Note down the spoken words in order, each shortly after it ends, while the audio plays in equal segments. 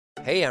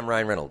Hey, I'm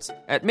Ryan Reynolds.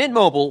 At Mint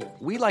Mobile,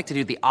 we like to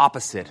do the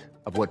opposite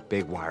of what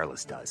Big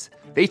Wireless does.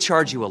 They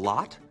charge you a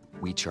lot,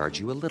 we charge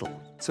you a little.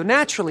 So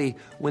naturally,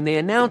 when they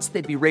announced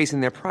they'd be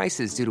raising their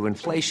prices due to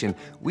inflation,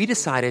 we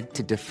decided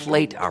to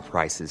deflate our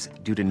prices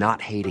due to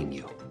not hating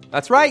you.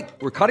 That's right.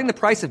 We're cutting the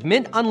price of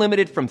Mint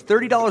Unlimited from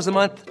 $30 a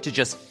month to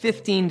just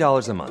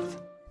 $15 a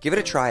month. Give it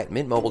a try at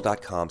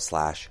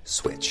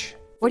mintmobile.com/switch.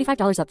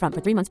 $45 up front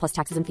for 3 months plus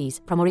taxes and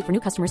fees. Promo rate for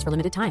new customers for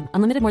limited time.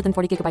 Unlimited more than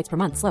 40 gigabytes per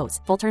month.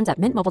 Slows full terms at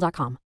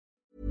mintmobile.com.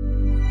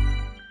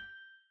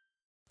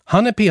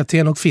 Han är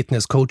PT:n och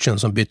fitnesscoachen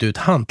som bytt ut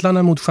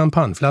hantlarna mot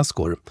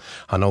champagneflaskor.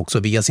 Han har också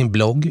via sin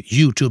blogg,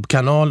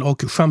 YouTube-kanal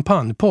och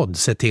champagnepodd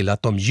sett till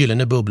att de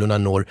gyllene bubblorna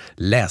når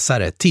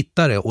läsare,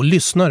 tittare och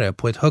lyssnare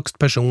på ett högst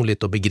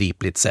personligt och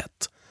begripligt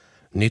sätt.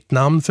 Nytt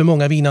namn för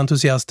många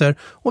vinentusiaster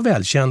och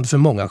välkänd för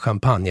många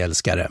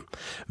champagneälskare.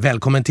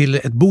 Välkommen till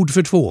ett bord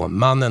för två,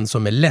 mannen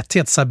som med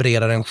lätthet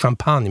sabrerar en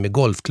champagne med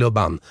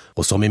golfklubban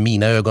och som i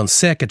mina ögon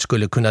säkert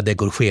skulle kunna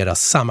degorgera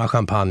samma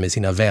champagne med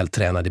sina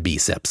vältränade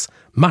biceps.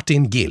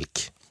 Martin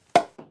Gilck.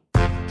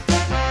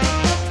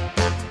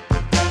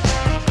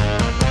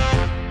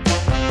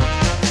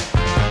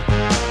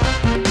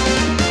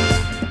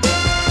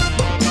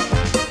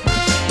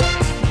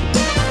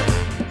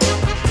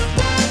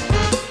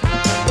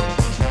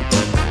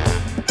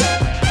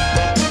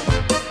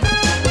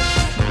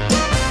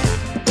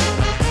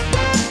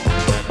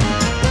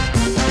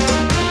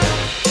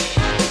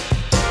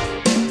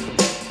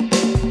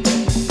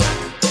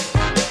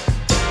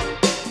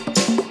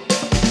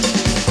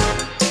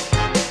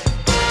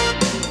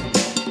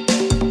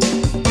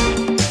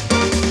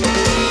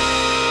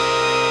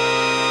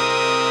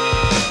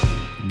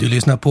 Du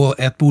lyssnar på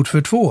Ett bord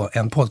för två,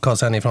 en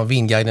podcast här från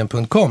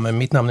Vinguiden.com.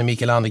 Mitt namn är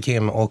Mikael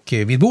Anderkim och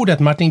vid bordet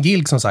Martin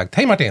Gilck som sagt.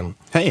 Hej Martin!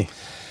 Hej!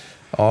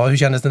 Ja, hur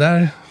kändes den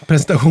där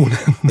presentationen?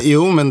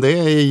 Jo, men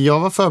jag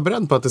var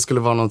förberedd på att det skulle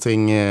vara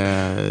någonting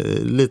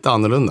lite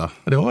annorlunda.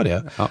 Det var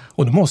det? Ja.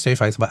 Och då måste jag ju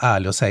faktiskt vara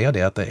ärlig och säga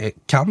det. Att,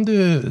 kan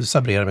du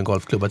sabrera med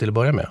golfklubba till att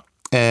börja med?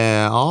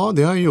 Ja,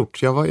 det har jag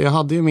gjort. Jag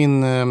hade ju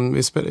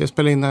jag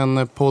spelade in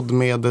en podd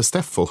med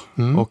Steffo.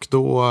 Och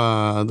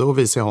då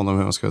visade jag honom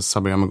hur man ska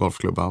sabrera med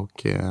golfklubba.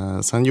 Och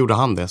sen gjorde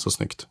han det så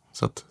snyggt.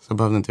 Så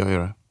behövde inte jag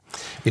göra det.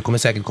 Vi kommer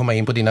säkert komma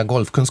in på dina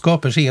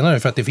golfkunskaper senare.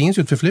 För att det finns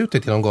ju ett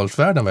förflutet inom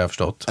golfvärlden vad jag har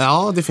förstått.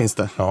 Ja, det finns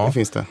det. Ja. Det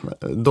finns det.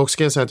 Dock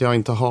ska jag säga att jag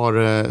inte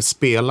har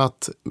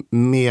spelat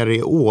mer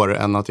i år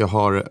än att jag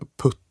har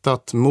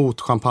puttat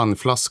mot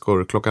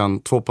champagneflaskor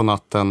 2:00 på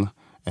natten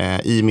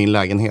i min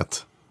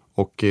lägenhet.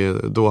 Och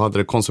då hade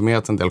det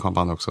konsumerat en del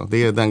champagne också.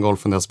 Det är den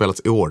golfen det har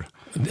spelats i år.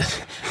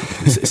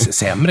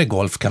 Sämre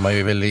golf kan man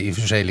ju väl i och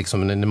för sig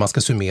liksom, när man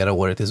ska summera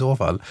året i så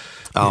fall.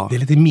 Ja. Det är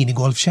lite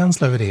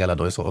minigolfkänsla över det hela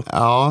då i så.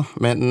 Ja,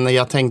 men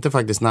jag tänkte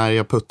faktiskt när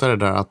jag puttade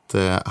där att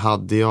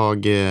hade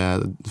jag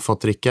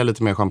fått dricka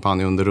lite mer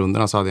champagne under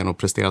rundorna så hade jag nog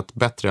presterat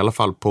bättre. I alla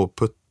fall på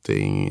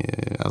putting,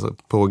 alltså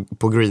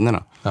på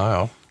greenerna.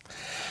 Ja.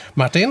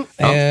 Martin,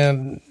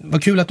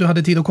 vad kul att du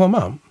hade tid att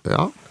komma.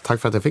 Ja,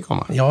 tack för att jag fick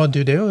komma. Ja, det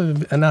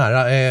är en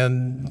ära.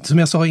 Som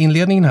jag sa i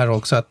inledningen här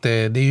också att det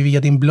är ju via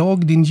din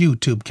blogg, din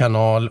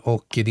YouTube-kanal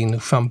och din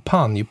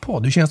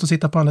champagnepodd. Hur känns det att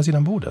sitta på andra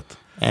sidan bordet?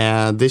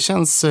 Det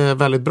känns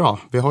väldigt bra.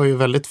 Vi har ju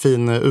väldigt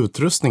fin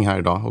utrustning här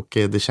idag och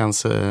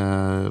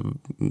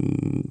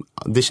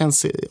det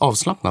känns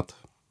avslappnat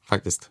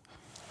faktiskt.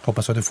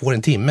 Hoppas att du får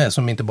en timme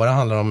som inte bara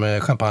handlar om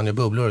champagne och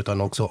bubblor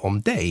utan också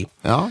om dig.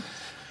 Ja.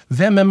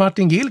 Vem är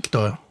Martin Gilck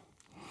då?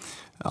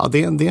 Ja,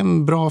 det är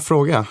en bra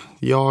fråga.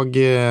 Jag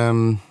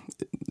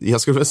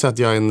skulle vilja säga att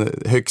jag är en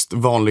högst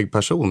vanlig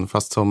person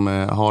fast som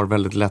har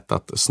väldigt lätt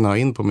att snöa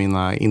in på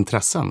mina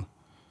intressen.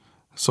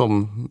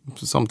 Som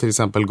till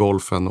exempel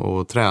golfen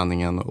och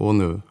träningen och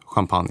nu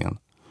champagnen.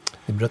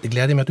 Det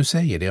gläder mig att du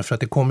säger det för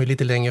att det kommer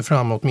lite längre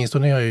fram.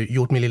 Åtminstone när jag har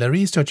gjort min lilla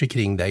research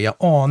kring det. Jag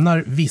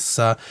anar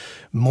vissa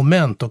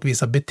moment och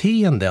vissa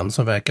beteenden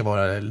som verkar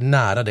vara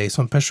nära dig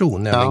som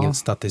person. Nämligen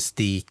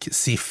statistik,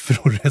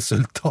 siffror,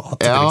 resultat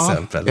till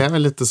exempel. Jag är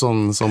väl lite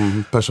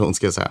som person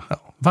ska jag säga.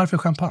 Ja. Varför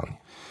champagne?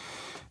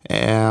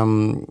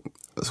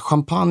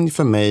 Champagne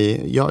för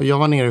mig, jag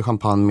var nere i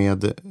Champagne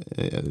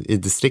i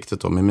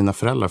distriktet då, med mina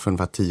föräldrar för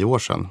ungefär 10 år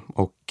sedan.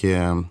 Och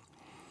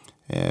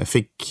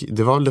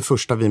det var väl det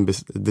första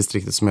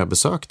vindistriktet som jag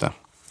besökte.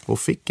 Och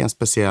fick en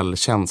speciell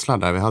känsla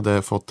där. Vi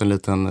hade fått en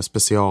liten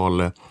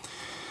special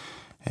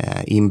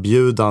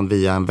inbjudan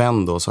via en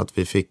vän då, så att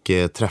vi fick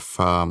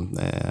träffa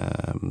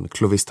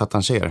Clovis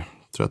Tattanger.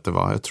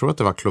 Jag tror att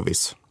det var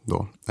Clovis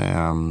då.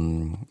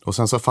 Och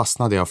sen så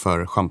fastnade jag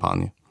för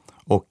champagne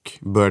och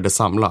började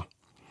samla.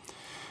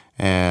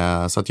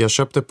 Så att jag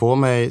köpte på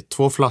mig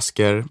 2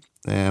 flaskor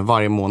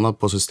varje månad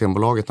på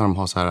Systembolaget när de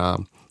har så här,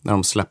 när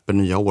de släpper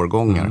nya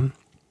årgångar.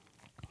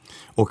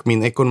 Och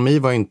min ekonomi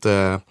var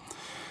inte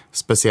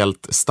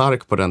speciellt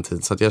stark på den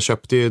tiden. Så att jag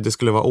köpte ju, det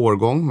skulle vara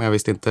årgång, men jag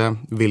visste inte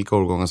vilka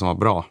årgångar som var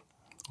bra.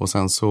 Och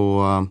sen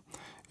så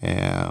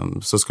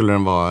skulle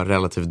den vara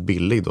relativt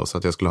billig då, så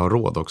att jag skulle ha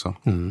råd också.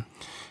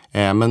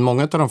 Men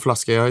många av de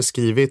flaskor, jag har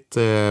skrivit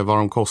vad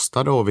de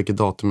kostade och vilket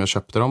datum jag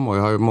köpte dem. Och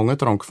jag har ju många av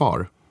dem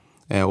kvar.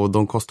 Och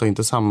de kostar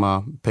inte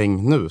samma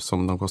peng nu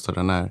som de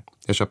kostade när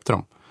jag köpte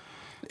dem.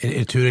 Är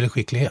det tur eller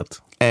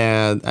skicklighet?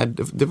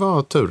 Det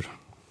var tur.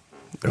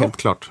 Helt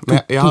klart. Men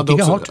jag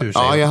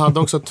hade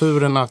också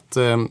turen att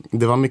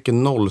det var mycket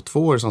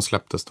 02 som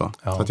släpptes då.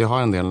 Ja. Så att jag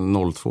har en del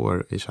 02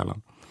 i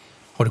källaren.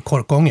 Har du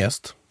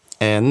korkångest?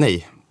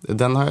 Nej.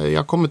 Jag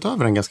har kommit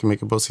över den ganska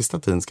mycket på sista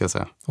tiden, ska jag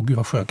säga. Åh gud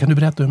vad skönt. Kan du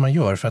berätta hur man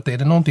gör? För att är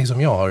det någonting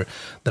som jag har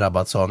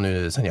drabbats av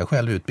nu sen jag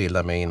själv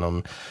utbildade mig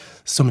inom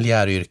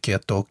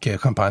sommelieryrket och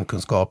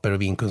champagnekunskaper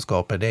och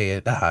vinkunskaper, det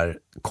är det här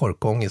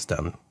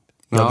korkångesten.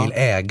 Jag vill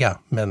äga,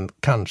 men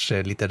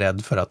kanske lite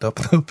rädd för att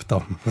öppna upp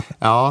dem.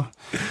 Ja,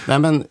 nej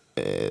men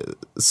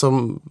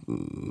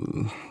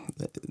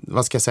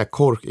vad ska jag säga,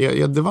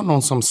 det var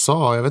någon som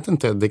sa, jag vet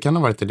inte, det kan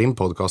ha varit i din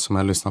podcast som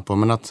jag lyssnade på,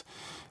 men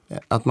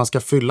att man ska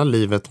fylla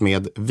livet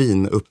med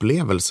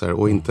vinupplevelser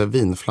och inte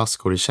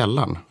vinflaskor i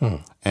källaren.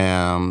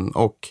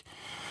 Och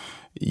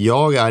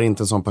jag är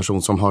inte en sån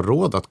person som har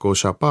råd att gå och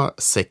köpa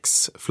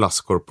 6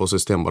 flaskor på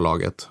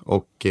Systembolaget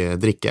och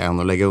dricka en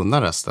och lägga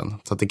undan resten.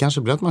 Så att det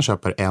kanske blir att man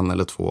köper 1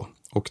 eller 2.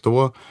 Och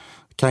då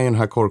kan ju den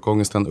här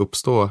korkångesten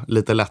uppstå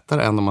lite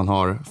lättare än om man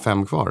har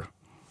 5 kvar.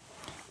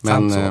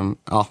 Men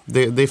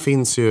det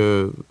finns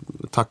ju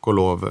tack och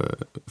lov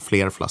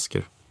fler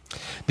flaskor.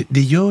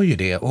 Det gör ju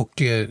det, och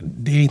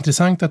det är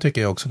intressant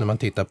tycker jag också när man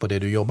tittar på det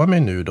du jobbar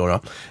med nu då.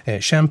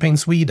 Champagne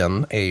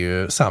Sweden är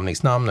ju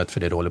samlingsnamnet för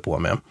det du håller på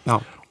med.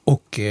 Ja.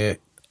 Och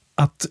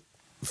att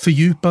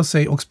fördjupa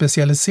sig och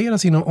specialisera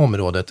sig inom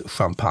området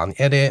champagne,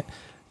 är det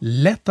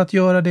lätt att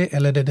göra det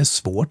eller är det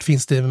svårt?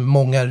 Finns det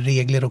många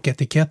regler och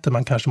etiketter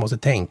man kanske måste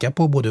tänka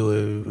på, både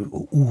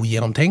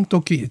ogenomtänkt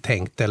och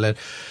tänkt, eller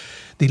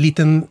det är en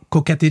liten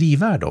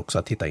koketterivärld också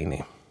att titta in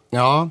i?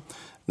 Ja,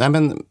 nej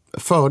men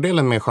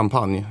fördelen med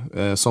champagne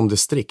som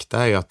distrikt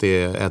är ju att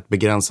det är ett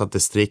begränsat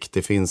distrikt.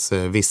 Det finns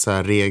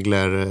vissa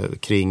regler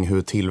kring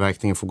hur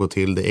tillverkningen får gå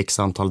till. Det är x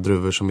antal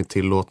druvor som är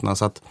tillåtna.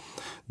 Så att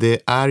det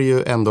är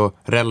ju ändå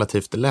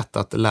relativt lätt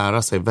att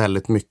lära sig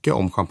väldigt mycket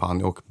om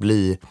champagne och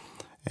bli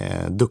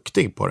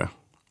duktig på det.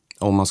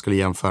 Om man skulle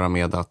jämföra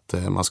med att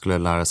man skulle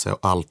lära sig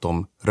allt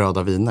om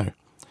röda viner.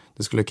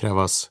 Det skulle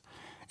krävas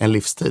en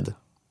livstid.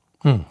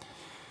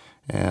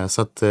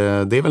 Så att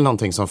det är väl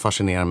någonting som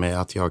fascinerar mig,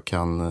 att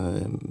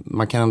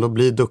man kan ändå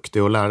bli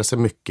duktig och lära sig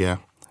mycket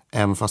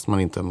även fast man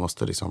inte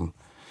måste liksom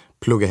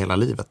plugga hela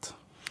livet.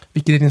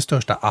 Vilken är din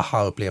största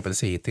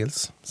aha-upplevelse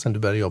hittills sen du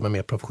började jobba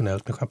mer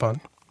professionellt med champagne?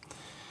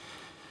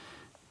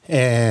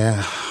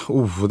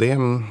 Det är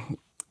en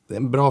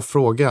bra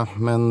fråga,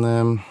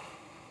 men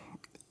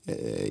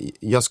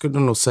jag skulle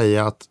nog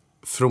säga att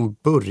från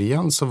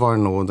början så var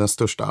det nog den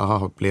största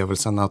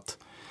aha-upplevelsen att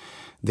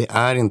det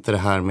är inte det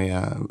här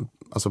med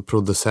alltså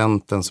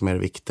producenten som är det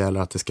viktiga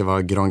eller att det ska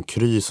vara Grand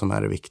Cru som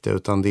är det viktiga,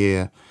 utan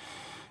det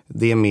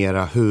är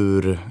mera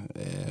hur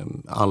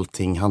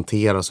allting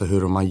hanteras och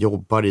hur man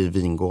jobbar i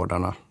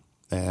vingårdarna.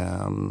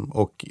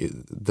 Och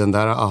den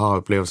där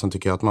aha-upplevelsen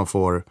tycker jag att man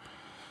får.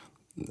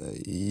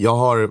 Jag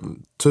har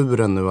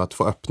turen nu att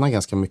få öppna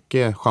ganska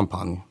mycket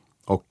champagne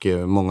och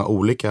många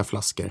olika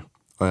flaskor.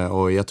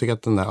 Och jag tycker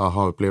att den där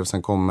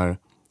aha-upplevelsen kommer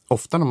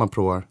ofta när man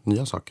provar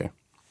nya saker.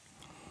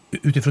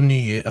 Utifrån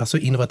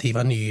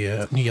innovativa,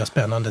 nya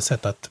spännande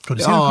sätt att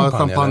producera champagne? Ja,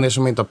 champagne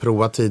som inte har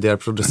provat tidigare,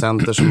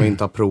 producenter som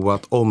inte har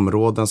provat,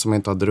 områden som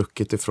inte har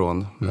druckit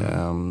ifrån.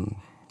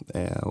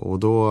 Och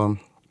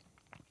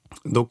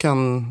då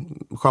kan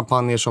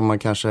champagne som man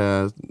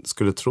kanske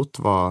skulle trott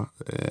var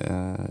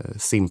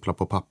simpla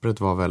på pappret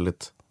vara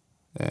väldigt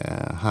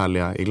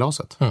härliga i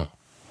glaset.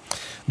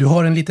 Du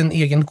har en liten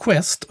egen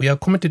quest, och jag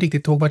kommer inte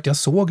riktigt ihåg vart jag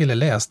såg eller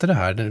läste det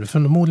här,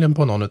 förmodligen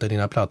på någon av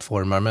dina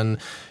plattformar, men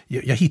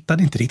jag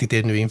hittade inte riktigt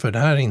det nu inför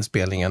den här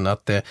inspelningen,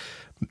 att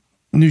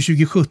nu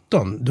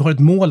 2017, du har ett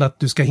mål att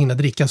du ska hinna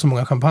dricka så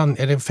många champagne,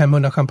 är det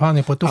 500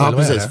 champagne på ett år? Ja,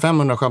 precis,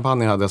 500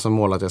 champagne hade jag som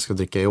mål att jag ska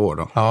dricka i år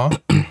då. Ja,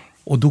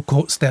 och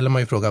då ställer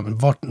man ju frågan,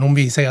 om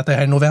vi säger att det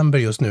här är november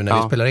just nu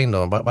när vi spelar in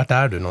då, vart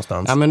är du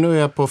någonstans? Ja, men nu är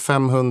jag på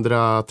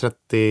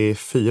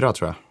 534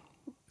 tror jag.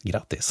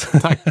 Grattis.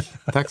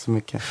 Tack så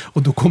mycket.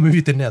 Och då kommer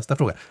vi till nästa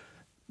fråga.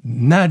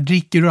 När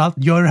dricker du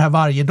gör du det här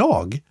varje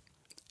dag?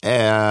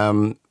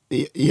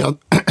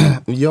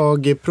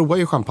 Jag provar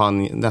ju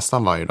champagne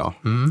nästan varje dag.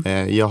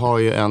 Jag har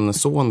ju en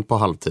son på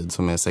halvtid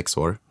som är 6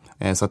 år.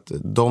 Så att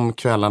de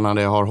kvällarna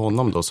där jag har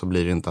honom då, så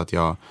blir det inte att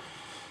jag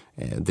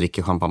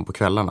dricker champagne på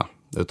kvällarna.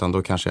 Utan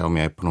då kanske jag är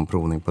med på någon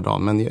provning på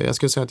dagen. Men jag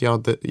skulle säga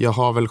att jag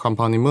har väl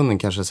champagne i munnen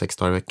kanske 6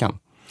 dagar i veckan.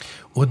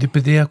 Och det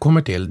är det jag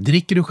kommer till.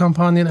 Dricker du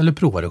champagnen eller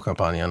provar du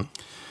champagnen?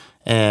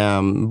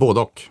 Både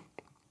och.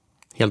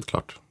 Helt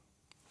klart.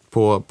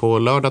 På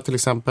lördag till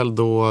exempel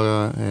då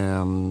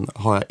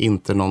har jag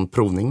inte någon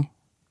provning.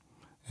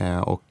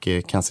 Och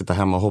kan sitta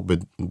hemma och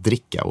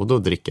hobbydricka. Och då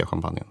dricker jag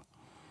champagnen.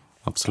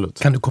 Absolut.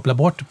 Kan du koppla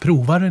bort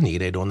provaren i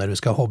dig då när du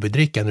ska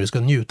hobbydricka, när du ska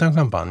njuta en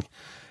champagne?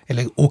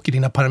 Eller åker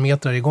dina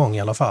parametrar igång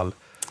i alla fall?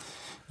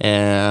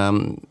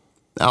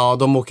 Ja,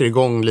 de åker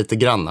igång lite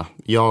granna.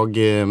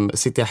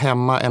 Sitter jag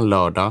hemma en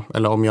lördag,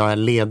 eller om jag är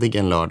ledig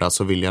en lördag,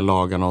 så vill jag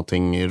laga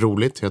någonting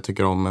roligt. Jag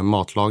tycker om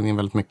matlagning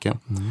väldigt mycket.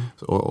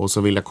 Och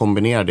så vill jag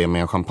kombinera det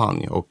med en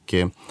champagne. Och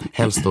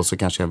helst då så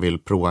kanske jag vill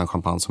prova en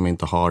champagne som jag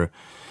inte har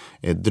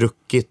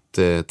druckit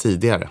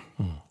tidigare.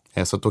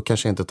 Så att då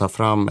kanske jag inte tar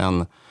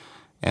fram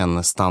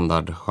en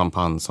standard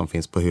champagne som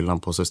finns på hyllan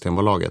på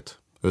Systembolaget.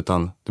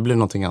 Utan det blir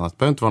någonting annat. Det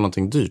behöver inte vara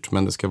någonting dyrt,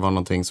 men det ska vara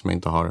någonting som jag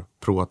inte har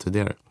provat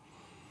tidigare.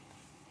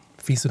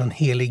 Finns det någon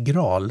helig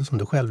graal som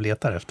du själv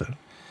letar efter?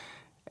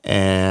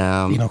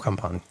 Inom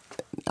champagne?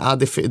 Ja,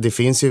 det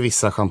finns ju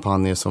vissa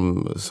champagner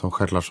som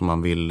självklart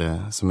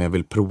som jag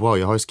vill prova.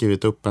 Jag har ju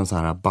skrivit upp en sån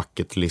här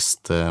bucket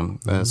list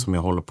som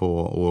jag håller på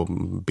och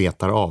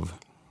betar av.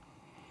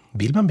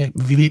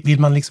 Vill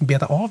man liksom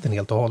beta av den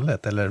helt och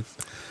hållet, eller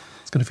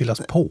ska det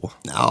fyllas på?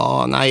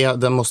 Ja, nej,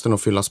 den måste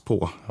nog fyllas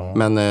på. Ja.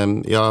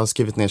 Men jag har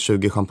skrivit ner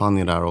 20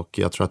 champagner där och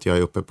jag tror att jag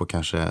är uppe på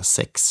kanske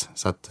 6.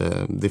 Så att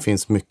det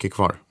finns mycket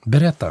kvar.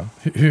 Berätta,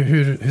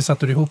 hur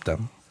satte du ihop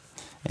den?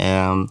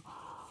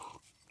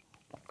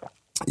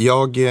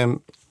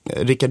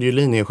 Rickard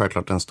Julin är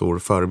självklart en stor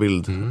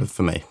förebild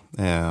för mig.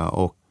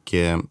 Och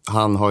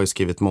han har ju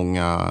skrivit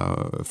många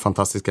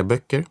fantastiska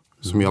böcker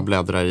som jag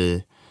bläddrar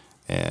i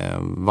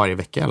varje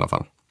vecka i alla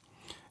fall.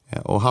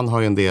 Och han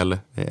har ju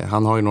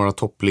han har ju några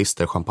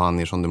topplistor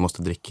champagne som du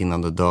måste dricka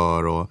innan du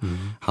dör, och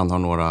han har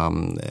några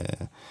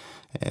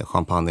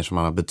champagne som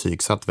han har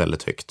betygsatt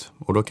väldigt högt.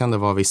 Och då kan det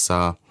vara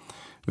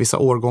vissa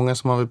årgångar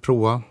som man vill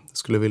prova. Jag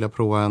skulle vilja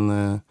prova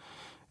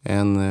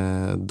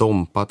en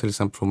Dompa till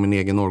exempel från min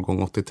egen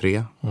årgång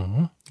 83.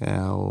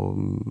 Och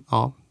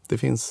ja, det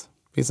finns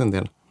en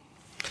del.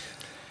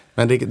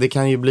 Men det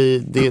kan ju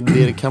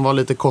det kan vara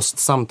lite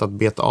kostsamt att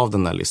beta av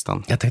den här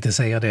listan. Jag tänkte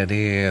säga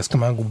det ska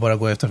man bara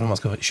gå efter när man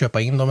ska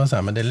köpa in dem och så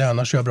här, men det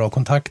lönar sig att ha bra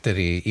kontakter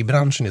i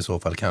branschen i så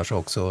fall kanske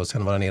också, och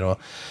sen vara ner och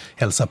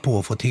hälsa på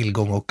och få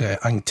tillgång och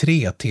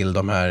entré till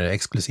de här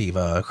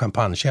exklusiva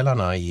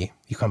champagnekällarna i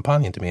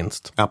Champagne inte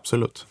minst.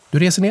 Absolut. Du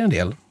reser ner en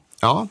del?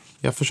 Ja,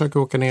 jag försöker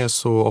åka ner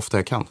så ofta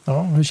jag kan.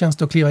 Ja, hur känns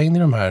det att kliva in i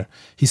de här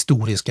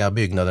historiska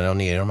byggnaderna och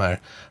ner i de här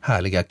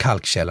härliga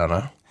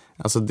kalkkällarna?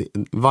 Alltså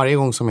varje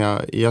gång som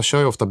jag kör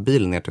ju ofta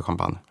bil ner till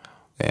Champagne.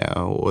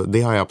 Och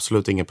det har jag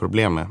absolut inget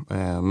problem med.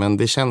 Men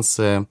det känns,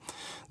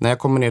 när jag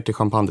kommer ner till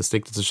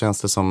Champagne-distriktet så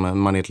känns det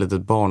som man är ett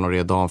litet barn och det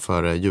är dagen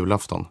före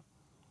julafton.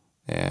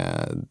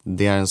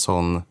 Det är en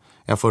sån,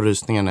 jag får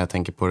rysningar när jag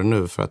tänker på det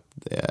nu, för att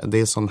det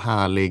är en sån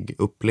härlig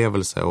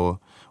upplevelse.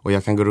 Och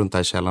jag kan gå runt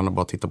där i källaren och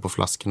bara titta på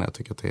flaskorna. Jag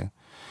tycker att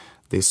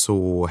det är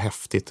så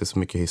häftigt, det är så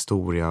mycket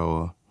historia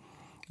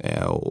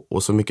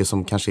och så mycket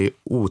som kanske är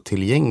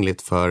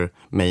otillgängligt för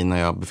mig när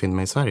jag befinner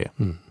mig i Sverige.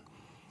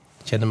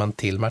 Känner man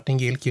till Martin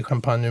Gilck i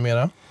Champagne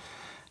numera?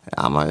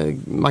 Ja,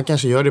 man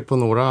kanske gör det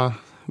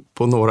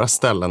på några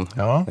ställen.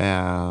 Ja.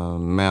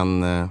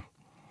 Men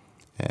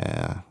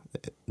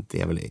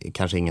det är väl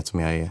kanske inget som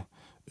jag är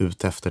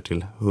ute efter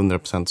till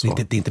 100% så.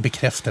 Det är inte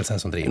bekräftelsen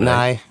som driver.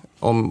 Nej,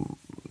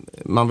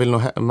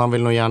 man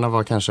vill nog gärna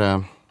vara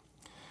kanske.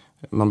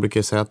 Man brukar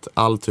ju säga att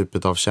all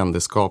typ av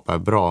kändisskap är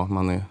bra.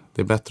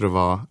 Det är bättre att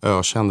vara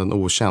ökänd än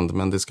okänd,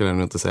 men det skulle jag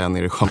nog inte säga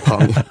nere i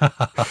Champagne.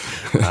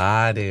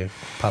 Nej, det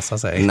passar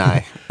sig.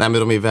 Nej, men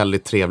de är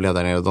väldigt trevliga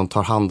där nere. De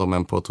tar hand om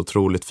en på ett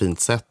otroligt fint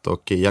sätt.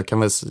 Och jag kan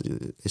väl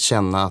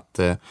känna att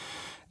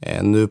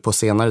nu på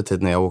senare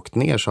tid när jag åkt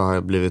ner så har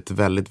jag blivit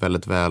väldigt,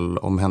 väldigt väl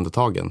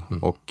omhändertagen.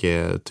 Och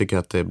tycker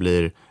att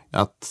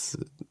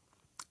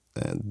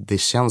det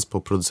känns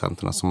på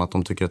producenterna som att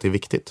de tycker att det är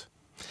viktigt.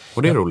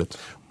 Och det är roligt.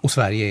 Och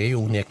Sverige är ju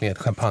onekligen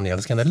ett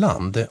champagneälskande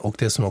land, och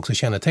det som också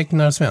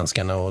kännetecknar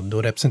svenskarna, och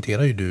då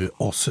representerar ju du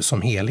oss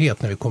som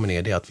helhet när vi kommer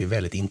ner, det är att vi är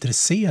väldigt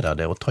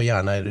intresserade och tar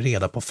gärna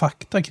reda på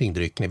fakta kring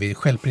drycken. Vi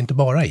stjälper inte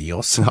bara i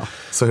oss. Ja,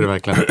 så är det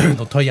verkligen.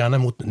 De tar gärna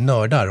emot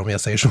nördar, om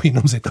jag säger så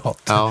inom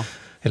citat. Ja.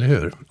 Eller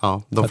hur?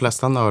 Ja, de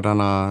flesta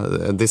nördarna,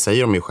 det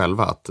säger de ju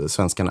själva, att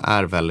svenskarna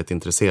är väldigt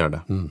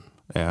intresserade.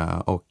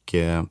 Och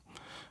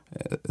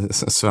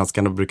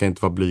svenskarna brukar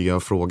inte vara blyga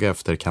och fråga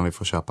efter, kan vi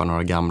få köpa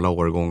några gamla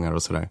årgångar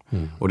och sådär.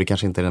 Och det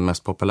kanske inte är den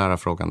mest populära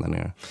frågan där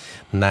nere.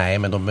 Nej,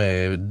 men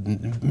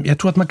jag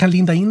tror att man kan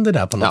linda in det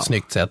där på något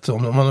snyggt sätt.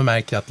 Om man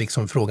märker att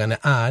liksom frågan är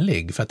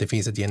ärlig, för att det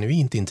finns ett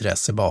genuint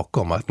intresse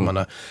bakom. Att man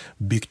har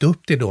byggt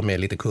upp det då med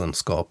lite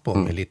kunskap och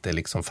med lite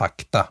liksom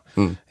fakta.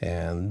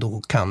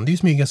 Då kan det ju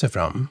smyga sig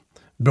fram.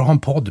 Bra att ha en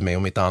podd med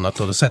om inte annat,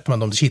 och då sätter man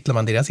dem, då kittlar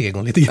man deras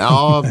egon lite grann.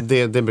 Ja,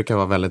 det brukar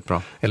vara väldigt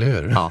bra. Eller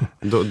hur? Ja,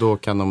 då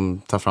kan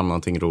de ta fram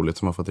någonting roligt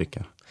som man får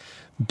dricka.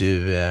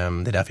 Du, det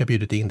är därför jag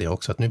bjudit in dig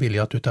också, att nu vill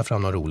jag att du tar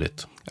fram något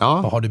roligt.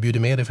 Ja. Vad har du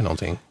bjudit med dig för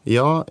någonting?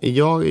 Ja,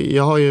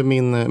 jag har ju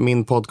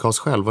min podcast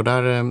själv, och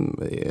där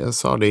jag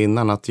sa det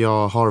innan att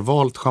jag har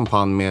valt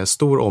champagne med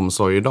stor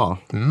omsorg idag.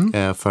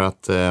 För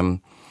att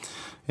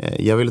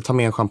jag ville ta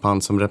med en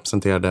champagne som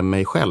representerade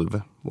mig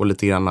själv och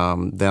lite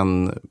grann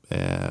den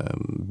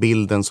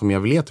bilden som jag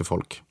vill ge till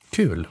folk.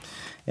 Kul.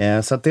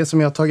 Så att det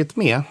som jag har tagit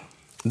med,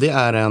 det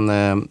är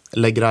en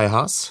Le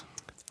Greyhouse.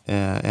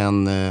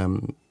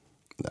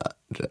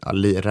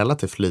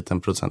 relativt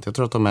liten producent. Jag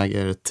tror att de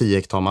äger 10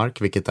 hektar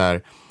mark, vilket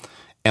är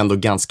ändå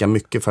ganska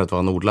mycket för att vara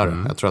en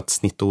odlare. Jag tror att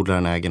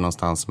snittodlaren äger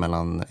någonstans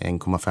mellan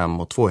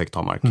 1,5 och 2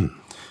 hektar mark.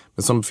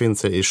 Men som befinner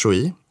sig i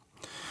Shui.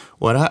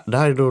 Och det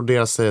här är då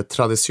deras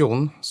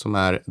tradition, som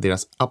är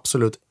deras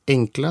absolut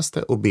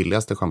enklaste och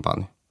billigaste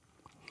champagne.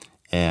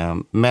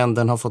 Men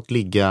den har fått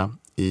ligga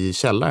i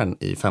källaren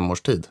i 5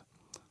 års tid.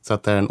 Så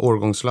att det är en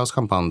årgångslös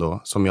champagne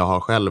då, som jag har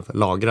själv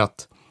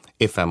lagrat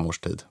i 5 års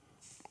tid.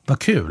 Vad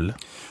kul!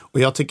 Och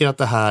jag tycker att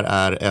det här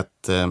är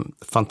ett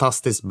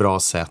fantastiskt bra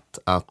sätt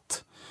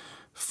att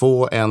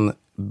få en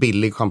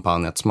billig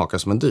champagne att smaka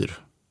som en dyr.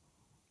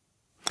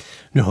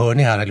 Nu hör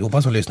ni här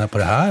allihopa som lyssnar på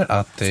det här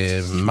att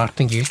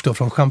Martin Gilck då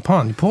från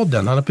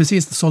Champagnepodden, han har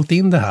precis sålt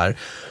in det här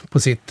på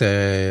sitt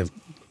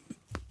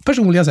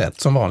personliga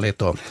sätt som vanligt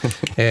då.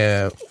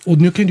 Och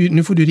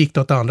nu får du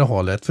rikta åt andra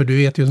hållet, för du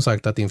vet ju som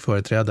sagt att din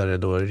företrädare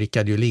då,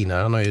 Rickard Julin,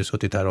 han har ju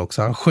suttit här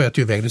också, han sköt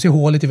ju iväg, du ser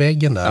hålet i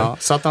väggen där. Ja,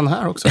 satt han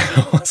här också?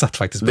 Satt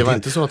faktiskt. Det var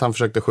inte så att han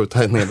försökte skjuta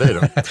ner dig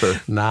då?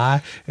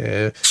 Nej,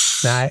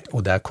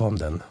 och där kom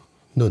den,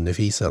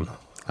 nunnefisen,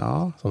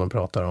 som de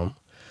pratar om.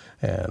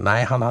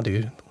 Nej, han hade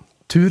ju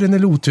turen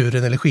eller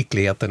oturen eller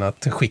skickligheten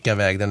att skicka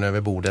iväg den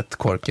över bordet,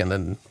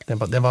 korken,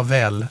 den var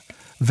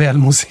väl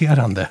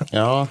mousserande.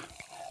 Ja.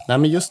 Nej,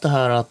 men just det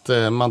här att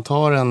man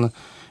tar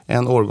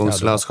en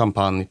årgångslös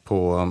champagne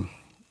på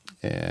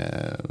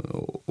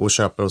och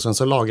köper, och sen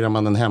så lagrar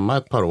man den hemma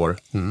ett par år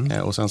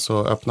och sen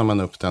så öppnar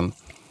man upp den.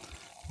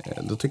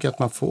 Då tycker jag att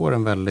man får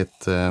en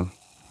väldigt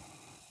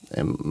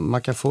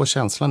man kan få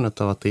känslan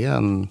av att det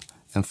är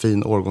en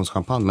fin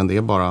årgångschampagne, men det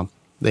är bara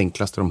det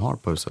enklaste de har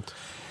på huset.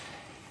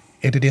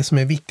 Är det som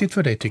är viktigt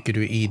för dig, tycker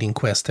du, i din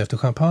quest efter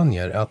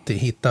champagner? Att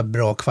hitta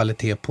bra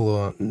kvalitet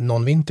på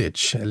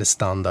non-vintage, eller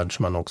standard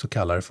som man också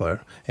kallar det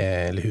för,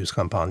 eller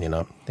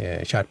huschampagnerna,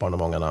 kärt barn och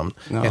många namn,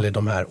 eller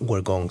de här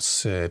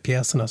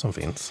årgångspjäserna som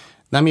finns?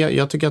 Nej, men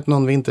jag tycker att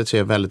non-vintage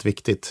är väldigt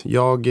viktigt.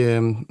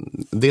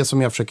 Det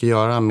som jag försöker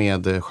göra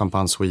med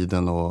Champagne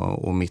Sweden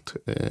och mitt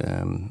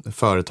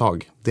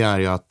företag, det är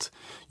ju att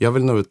jag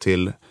vill nå ut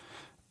till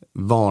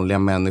vanliga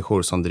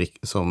människor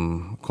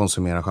som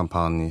konsumerar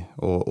champagne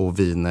och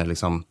viner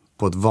liksom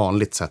på ett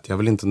vanligt sätt. Jag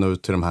vill inte nå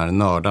ut till de här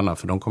nördarna,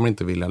 för de kommer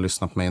inte vilja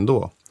lyssna på mig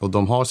ändå. Och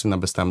de har sina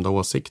bestämda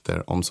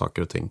åsikter om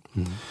saker och ting.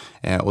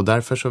 Och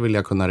därför så vill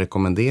jag kunna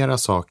rekommendera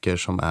saker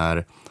som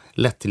är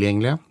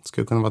lättillgängliga,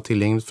 ska kunna vara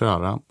tillgängligt för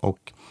alla,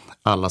 och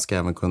alla ska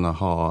även kunna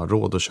ha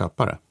råd att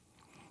köpa det.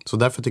 Så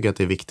därför tycker jag att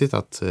det är viktigt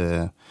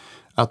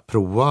att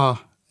prova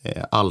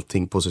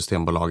allting på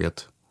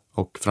Systembolaget.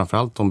 Och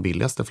framförallt de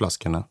billigaste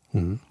flaskorna.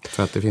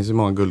 För att det finns ju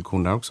många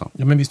guldkorn där också.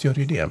 Ja, men visst gör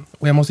det ju det.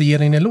 Och jag måste ge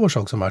dig en eloge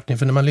också, Martin.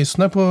 För när man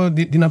lyssnar på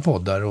dina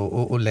poddar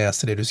och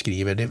läser det du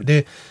skriver,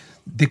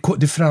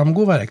 det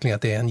framgår verkligen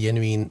att det är en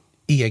genuin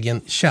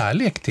egen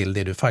kärlek till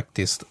det du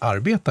faktiskt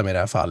arbetar med i det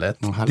här fallet.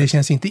 Det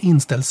känns inte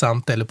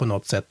inställsamt eller på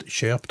något sätt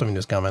köpt, om vi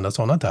nu ska använda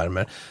sådana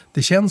termer.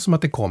 Det känns som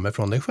att det kommer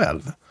från dig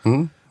själv.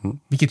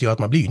 Vilket gör att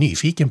man blir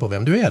nyfiken på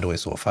vem du är då i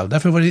så fall.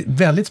 Därför var det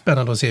väldigt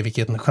spännande att se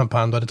vilken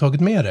champagne du hade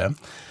tagit med dig.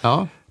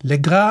 Ja. Le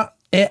Gras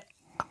est...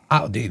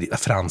 det är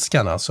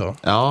franskan alltså.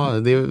 Ja,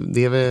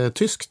 det är väl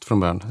tyskt från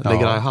början. Le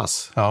Gras est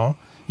Hass. Ja.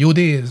 Jo,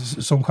 det är,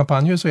 som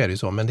champagne så är det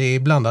så. Men det är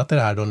blandat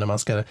det här då när man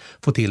ska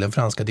få till den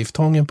franska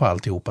diftongen på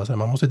alltihopa. Så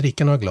man måste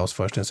dricka några glas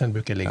först, sen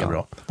brukar det ligga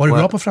bra. Var du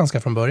bra på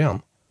franska från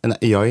början? Nej,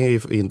 jag är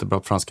ju inte bra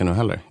på franska nu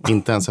heller.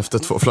 Inte ens efter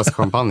 2 flaskor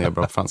champagne är jag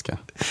bra på franska.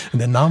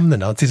 Det är namnen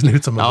då, till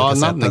slut som man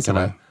brukar sätta sig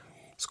med.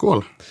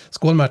 Skål!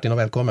 Skål Martin och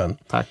välkommen.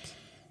 Tack.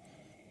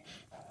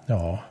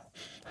 Ja.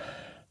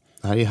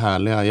 Det här är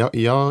härliga.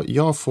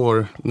 Jag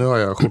får, nu har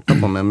jag skjorta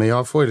på mig, men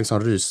jag får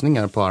liksom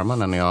rysningar på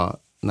armarna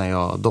när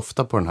jag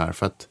doftar på den här.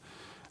 För att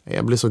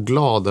jag blir så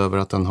glad över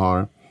att den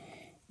har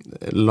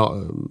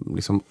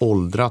liksom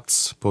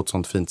åldrats på ett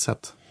sånt fint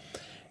sätt.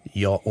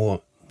 Ja, och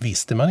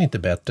visste man inte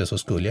bättre så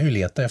skulle jag ju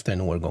leta efter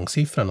en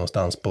årgångssiffra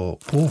någonstans på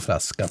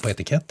flaskan, på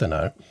etiketten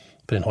här.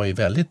 För den har ju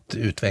väldigt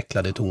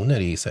utvecklade toner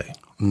i sig.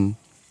 Mm.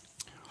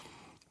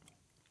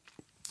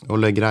 Och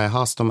Le Gras est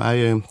Hass, de är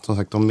ju, som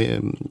sagt, de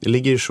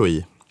ligger i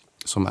Chouy,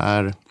 som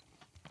är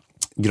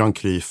Grand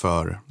Cru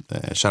för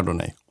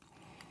Chardonnay.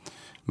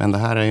 Men det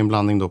här är en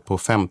blandning då på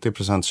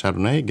 50%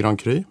 Chardonnay, Grand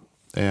Cru.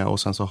 Och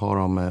sen så har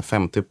de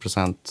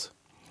 50%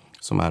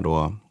 som är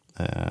då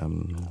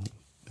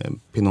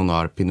Pinot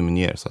Noir, Pinot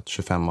Meunier, så att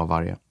 25 av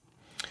varje.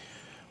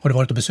 Har du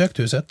varit och besökt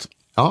huset?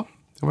 Ja,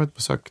 jag har varit och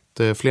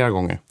besökt flera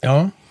gånger.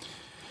 Ja.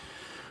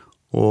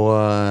 Och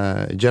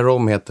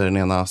Jerome heter den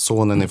ena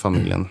sonen i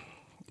familjen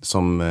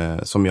som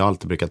jag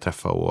alltid brukar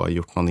träffa och har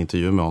gjort någon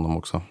intervju med honom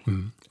också.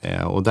 Mm.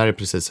 Och där är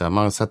precis så här,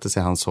 man sätter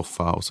sig i hans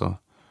soffa och så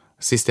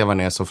sist jag var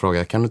ner så frågade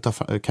jag,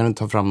 kan du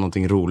ta fram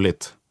någonting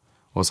roligt?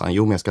 Och så sa han,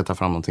 jo men jag ska ta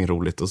fram någonting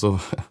roligt. Och så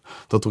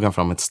då tog han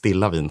fram ett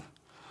stilla vin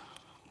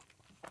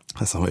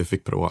som vi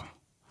fick prova.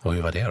 Och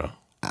hur var det då?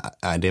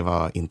 Nej, det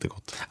var inte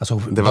gott.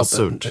 Alltså, det var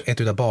surt.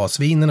 Ett utav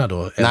basvinerna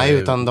då? Nej,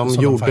 utan de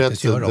gjorde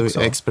ett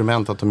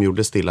experiment att de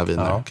gjorde stilla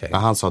viner. Ah, okay.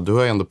 Han sa, du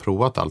har ju ändå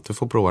provat allt, du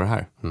får prova det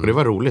här. Mm. Och det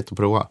var roligt att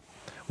prova.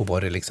 Och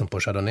var det liksom på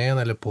Chardonnay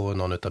eller på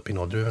någon av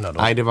Pinot-druvorna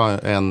då? Nej, det var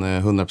en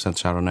 100%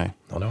 Chardonnay.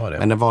 Ja, det var det.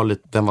 Men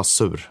den var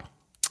sur.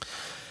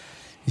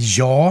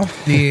 Ja,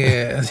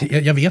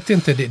 jag vet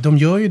inte. De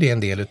gör ju det en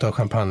del av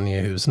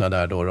champagnehusen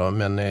där då.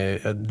 Men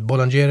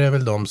Bollinger är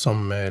väl de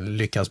som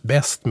lyckas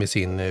bäst med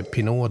sin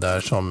Pinot där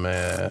som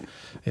är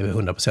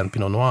 100%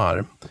 Pinot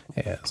Noir.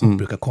 Som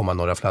brukar komma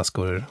några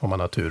flaskor om man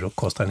har tur och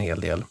kostar en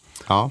hel del.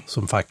 Ja.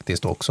 Som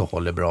faktiskt också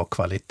håller bra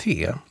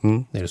kvalitet.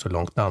 Det är så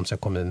långt namn så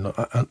jag kommer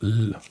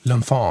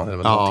L'Enfant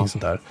eller någonting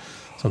sånt där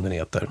som den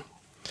heter.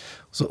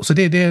 Så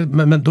det,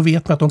 men då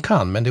vet man att de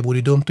kan, men det vore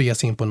ju dumt att ge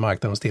sig in på en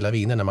marknad och stilla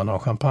viner när man har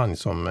champagne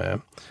som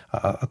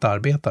att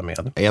arbeta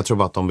med. Jag tror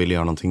bara att de vill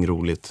göra någonting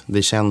roligt.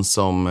 Det känns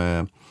som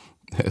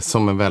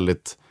en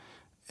väldigt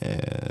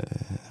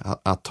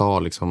att ta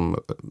liksom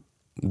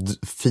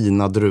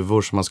fina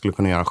druvor som man skulle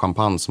kunna göra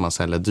champagne som man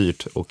säljer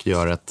dyrt och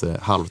göra ett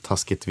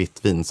halvtaskigt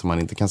vitt vin som man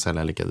inte kan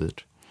sälja lika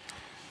dyrt.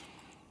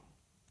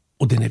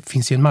 Och det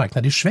finns ju en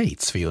marknad i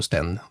Schweiz för just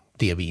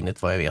det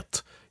vinet vad jag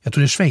vet. Jag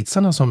tror det är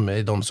schweizarna som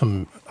är de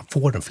som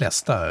får de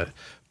flesta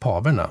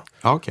paverna.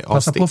 Okay,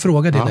 passa på att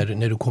fråga dig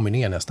när du kommer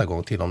ner nästa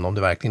gång till om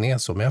det verkligen är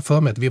så. Men jag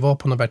för mig att vi var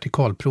på någon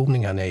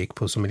vertikalprovning här när jag gick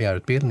på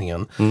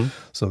sommelierutbildningen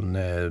som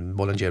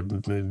Bollinger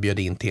bjöd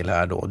in till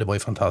här då. Det var ju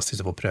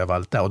fantastiskt att få pröva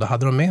allt där. Och då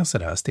hade de med sig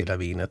det här stilla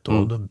vinet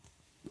och då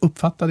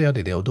uppfattade jag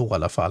det och då i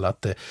alla fall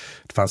att det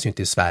fanns ju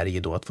inte i Sverige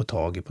då att få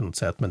tag i på något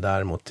sätt, men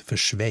däremot för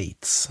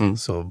Schweiz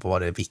så var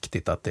det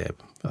viktigt att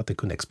det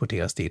kunde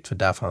exporteras dit, för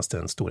där fanns det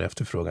en stor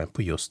efterfrågan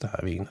på just det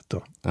här vinet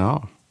då.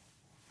 Ja.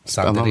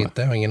 Sant eller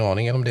inte, jag har ingen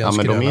aning om det. Ja,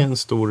 men de är en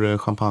stor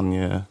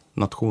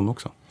champagne-nation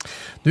också.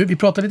 Du, vi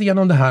pratade lite grann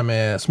om det här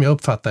med, som jag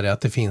uppfattade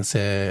att det finns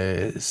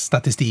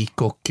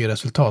statistik och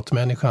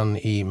resultatmänniskan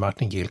i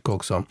Martin Gilck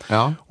också.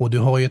 Ja. Och du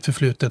har ju ett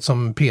förflutet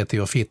som PT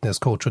och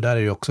fitnesscoach och där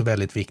är det också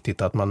väldigt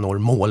viktigt att man når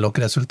mål och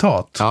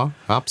resultat. Ja,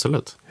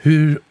 absolut.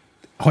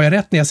 Har jag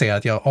rätt när jag säger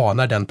att jag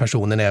anar den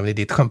personen även i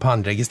ditt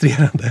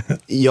champagneregistrerande?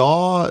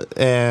 Ja,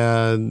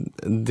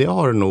 det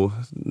har du nog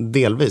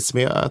delvis.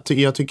 Men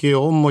jag tycker ju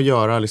om att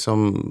göra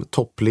liksom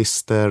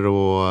topplistor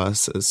och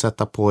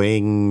sätta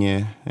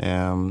poäng,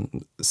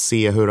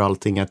 se hur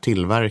allting är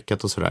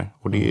tillverkat och sådär.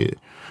 Och det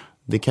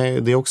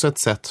är också ett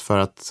sätt för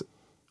att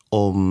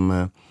om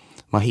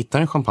man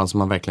hittar en champagne som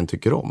man verkligen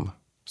tycker om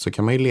så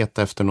kan man ju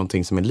leta efter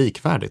någonting som är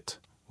likvärdigt.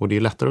 Och det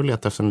är lättare att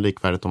leta efter en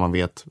likvärdigt om man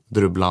vet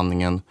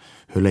druvblandningen,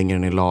 hur länge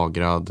den är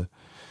lagrad,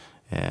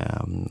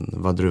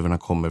 var druvorna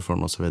kommer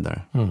ifrån och så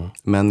vidare.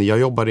 Men jag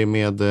jobbade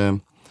med,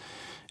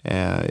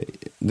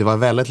 det var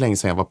väldigt länge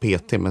sedan jag var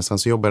PT, men sen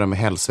så jobbade jag med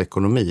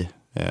hälsoekonomi.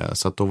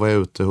 Så att då var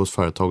jag ute hos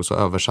företag och så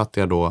översatte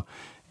jag då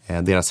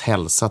deras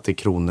hälsa till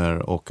kronor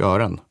och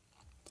ören.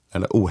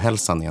 Eller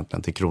ohälsan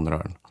egentligen till kronor och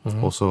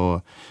ören. Och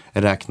så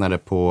räknade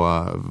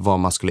på vad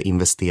man skulle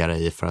investera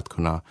i för att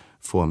kunna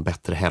få en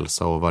bättre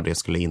hälsa och vad det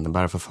skulle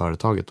innebära för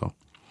företaget då.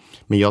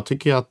 Men jag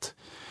tycker att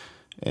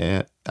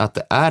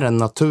det är en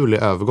naturlig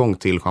övergång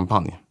till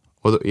champagne.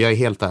 Och jag är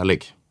helt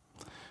ärlig.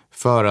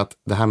 För att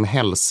det här med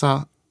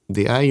hälsa,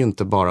 det är ju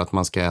inte bara att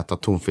man ska äta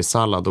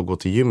tonfisksallad och gå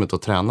till gymmet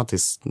och träna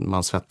tills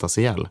man svettas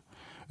ihjäl.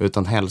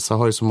 Utan hälsa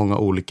har ju så många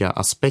olika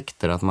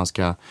aspekter, att man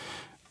ska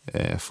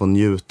få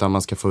njuta,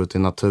 man ska få ut i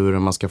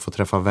naturen, man ska få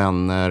träffa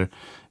vänner,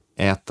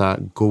 äta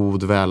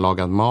god,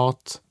 vällagad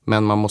mat.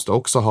 Men man måste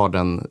också ha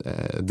den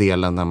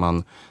delen när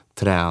man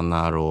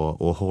tränar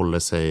och håller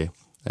sig,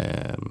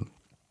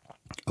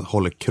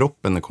 håller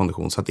kroppen i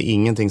kondition. Så att det är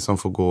ingenting som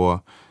får gå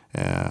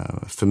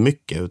för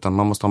mycket, utan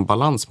man måste ha en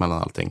balans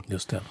mellan allting.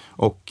 Just det.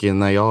 Och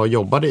när jag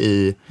jobbade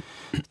i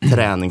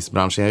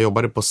träningsbranschen, jag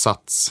jobbade på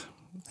Sats,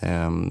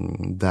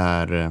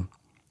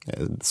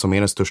 som är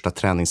den största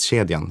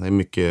träningskedjan. Det är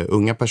mycket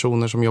unga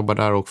personer som jobbar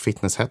där och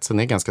fitnesshetsen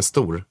är ganska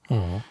stor.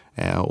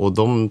 Och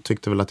de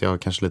tyckte väl att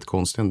jag kanske lite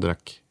konstigt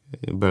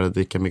började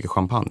dricka mycket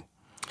champagne.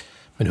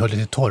 Men du hörde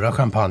lite torra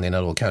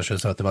champagnerna då kanske,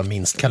 så att det var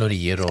minst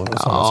kalorier och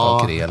sådana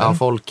saker i, eller? Ja,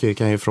 folk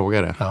kan ju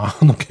fråga det. Ja,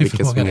 de kan ju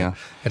fråga det,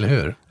 eller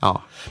hur?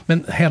 Ja.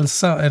 Men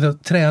hälsa, eller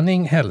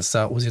träning,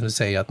 hälsa, och som du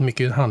säger att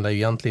mycket handlar ju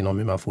egentligen om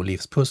hur man får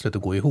livspusslet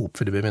att gå ihop,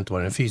 för det behöver inte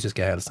vara den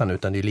fysiska hälsan,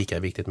 utan det är lika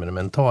viktigt med den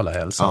mentala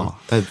hälsan. Ja,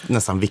 det är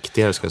nästan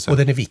viktigare, ska jag säga. Och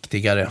den är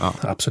viktigare,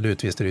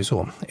 absolut, visst är det ju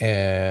så.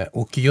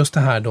 Och just det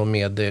här då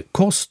med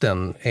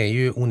kosten är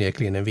ju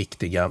onekligen den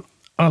viktiga.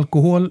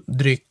 Alkohol,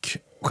 dryck,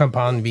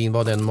 champagne, vin,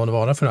 vad den må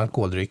vara för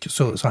alkoholdryck,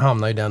 så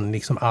hamnar ju den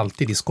liksom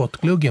alltid i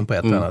skottgluggen på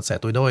ett eller annat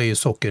sätt. Och idag är ju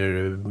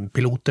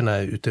sockerpiloterna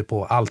ute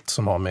på allt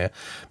som har med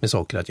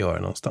socker att göra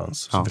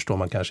någonstans. Så förstår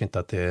man kanske inte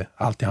att det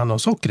alltid handlar om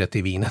sockret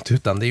i vinet,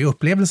 utan det är ju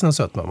upplevelsen av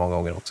sötma många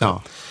gånger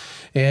också.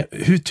 Ja.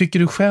 Hur tycker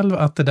du själv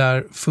att det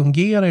där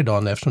fungerar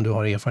idag, eftersom du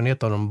har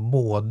erfarenhet av de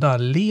båda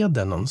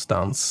leden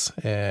någonstans?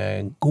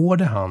 Går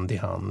det hand i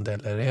hand,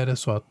 eller är det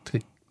så att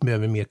det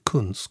behöver mer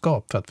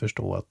kunskap för att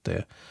förstå att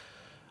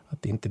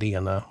det inte det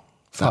ena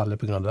faller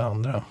på grund av det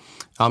andra?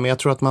 Ja, men jag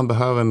tror att man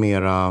behöver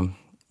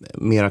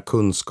mera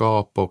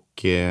kunskap,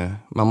 och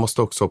man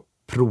måste också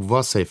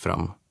prova sig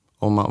fram.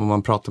 Om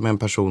man pratar med en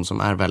person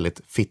som är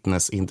väldigt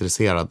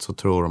fitnessintresserad, så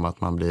tror de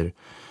att man blir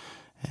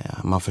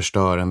man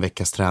förstör en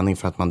veckas träning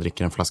för att man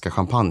dricker en flaska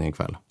champagne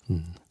ikväll.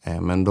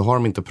 Men då har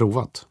de inte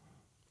provat.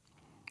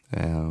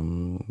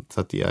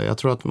 Så att jag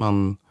tror att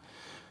man...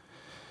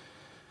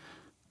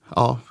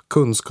 Ja,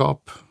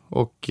 kunskap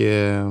och...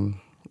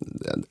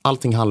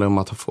 allting handlar om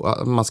att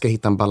man ska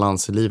hitta en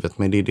balans i livet.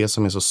 Men det är det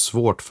som är så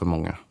svårt för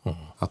många.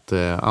 Att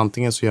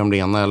antingen så gör de det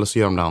ena eller så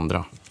gör de det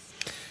andra.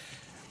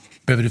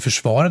 Behöver du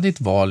försvara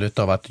ditt val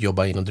av att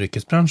jobba inom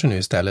dryckesbranschen nu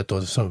istället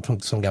då,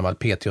 som gammal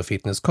PT och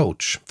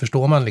fitnesscoach?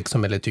 Förstår man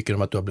liksom, eller tycker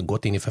de att du har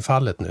gått in i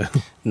förfallet nu?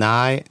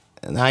 Nej,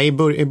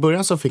 i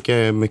början så fick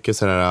jag mycket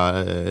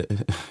sådär,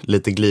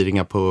 lite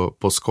gliringar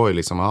på skoj.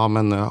 Liksom. Ja,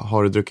 men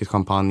har du druckit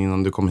champagne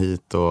innan du kom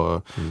hit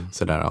och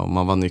sådär. Och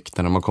man var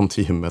nykter när man kom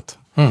till gymmet.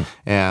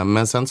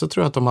 Men sen så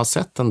tror jag att de har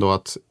sett ändå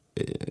att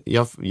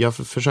jag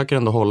försöker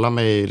ändå hålla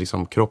mig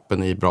liksom,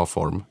 kroppen i bra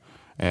form.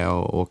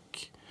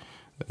 Och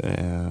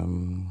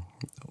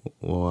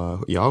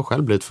jag har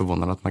själv blivit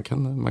förvånad att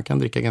man kan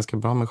dricka ganska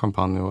bra med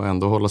champagne och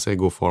ändå hålla sig i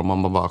god form om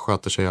man bara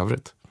sköter sig i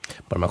övrigt.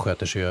 Bara man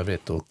sköter sig i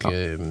övrigt och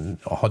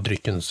har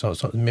drycken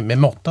med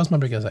måtta som man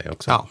brukar säga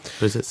också. Ja,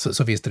 precis.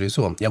 Så visst är det ju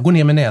så. Jag går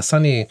ner med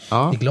näsan i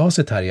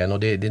glaset här igen och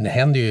det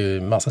händer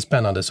ju massa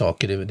spännande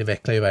saker. Det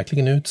vecklar ju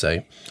verkligen ut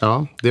sig.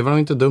 Ja, det var nog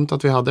inte dumt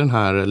att vi hade den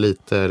här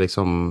lite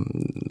liksom,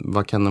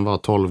 vad kan den vara,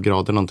 12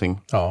 grader någonting.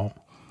 Ja.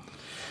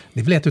 Det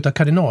är väl ett av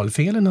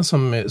kardinalfelen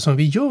som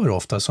vi gör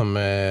ofta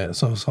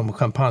som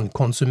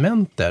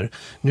champagnekonsumenter.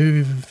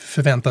 Nu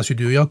förväntas ju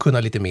du och jag kunna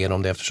lite mer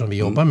om det eftersom vi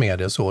jobbar med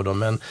det.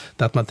 Men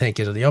att man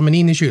tänker att ja, men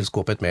in i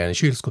kylskåpet med en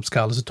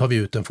kylskåpskall så tar vi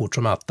ut den fort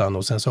som attan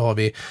och sen så har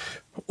vi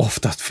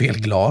oftast fel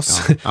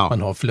glas. Ja.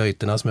 Man har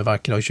flöjterna som är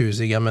vackra och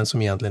tjusiga men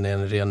som egentligen är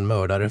en ren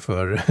mördare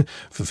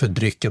för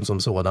drycken som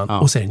sådan. Ja.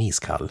 Och så är den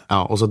iskall.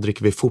 Ja, och så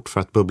dricker vi fort för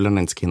att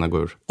bubblorna inte ska hinna gå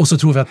ur. Och så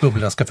tror vi att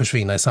bubblorna ska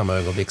försvinna i samma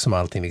ögonblick som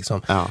allting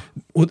liksom. Ja.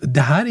 Och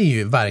det här är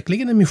ju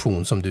verkligen en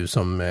mission som du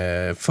som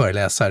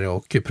föreläsare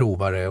och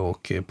provare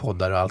och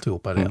poddare och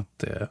alltihopa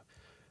rätt.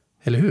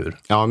 Eller hur?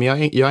 Ja,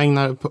 men jag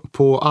ägnar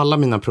på alla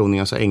mina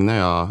provningar så ägnar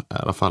jag i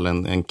alla fall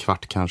en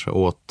kvart kanske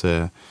åt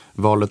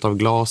valet av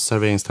glas,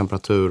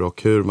 serveringstemperatur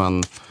och hur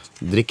man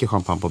dricker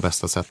champagne på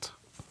bästa sätt.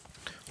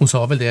 Hon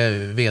sa väl det,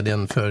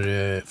 vdn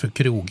för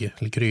Krog,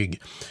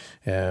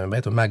 vad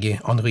heter hon? Maggie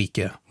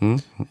Enrique.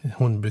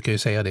 Hon brukar ju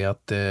säga det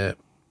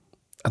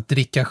att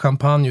dricka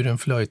champagne ur en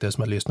flöjt är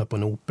som att lyssna på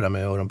en opera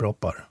med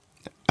öronproppar.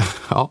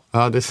 Ja,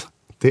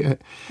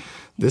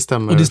 det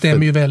stämmer. Och det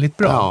stämmer ju väldigt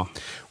bra. Ja.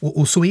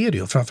 Och så är det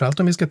ju. Framförallt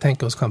om vi ska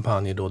tänka oss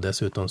champagne då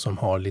dessutom som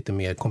har lite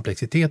mer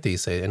komplexitet i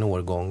sig, en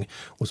årgång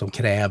och som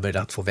kräver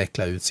att få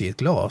veckla ut sig i ett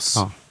glas.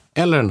 Ja.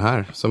 Eller den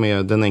här som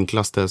är den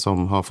enklaste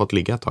som har fått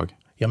ligga ett tag.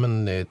 Ja,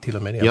 men till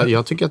och med det.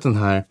 Jag tycker att den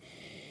här,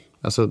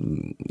 alltså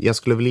jag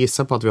skulle väl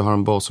gissa på att vi har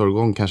en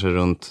basårgång kanske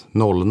runt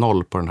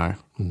 00 på den här.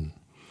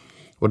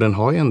 Och den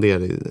har ju en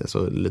del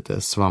alltså,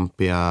 lite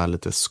svampiga,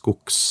 lite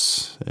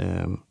skogstoner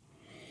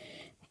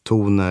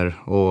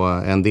och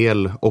en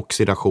del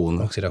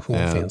oxidation. Oxidation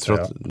finns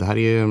det. Det här är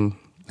ju en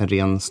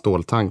ren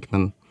ståltank,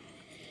 men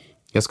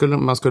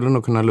man skulle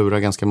nog kunna lura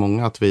ganska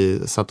många att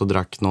vi satt och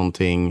drack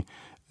någonting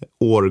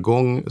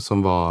årgång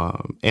som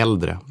var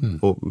äldre.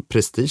 Och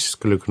prestige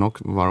skulle det kunna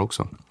vara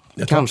också.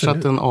 Kanske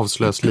att den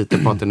avslös lite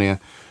på att den är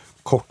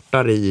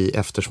kortare i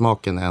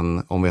eftersmaken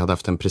än om vi hade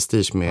haft en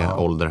prestige med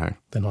ålder här.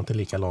 Den har inte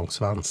lika lång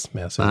svans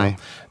med sig. Nej.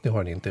 Det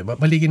har den inte.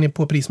 Vad ligger ni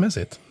på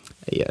prismässigt?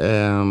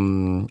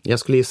 Jag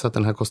skulle gissa att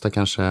den här kostar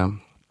kanske...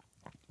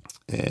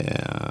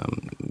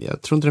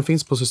 jag tror inte den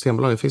finns på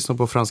Systembolaget. Det finns nog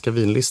på franska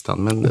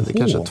vinlistan. Men det är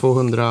kanske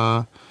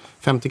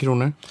 250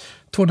 kronor.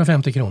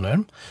 250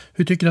 kronor.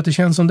 Hur tycker du att det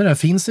känns som det där?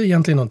 Finns det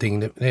egentligen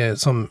någonting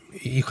som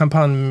i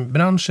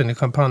champagnebranschen, i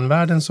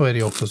champagnevärlden så är det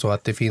ju också så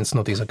att det finns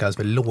något som kallas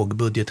för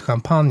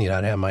lågbudgetchampagne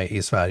här hemma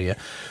i Sverige.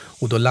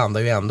 Och då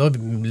landar ju ändå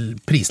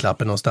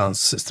prislappen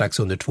någonstans strax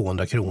under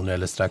 200 kronor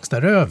eller strax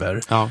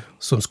däröver. Ja.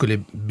 Som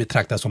skulle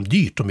betraktas som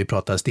dyrt om vi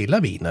pratar stilla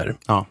viner.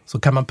 Ja. Så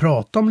kan man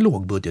prata om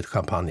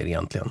lågbudgetchampagne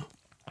egentligen?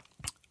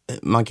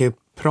 Man kan ju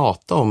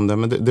prata om det,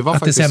 men det var att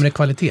faktiskt... det är sämre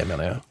kvalitet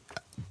menar jag.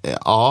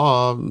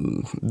 Ja,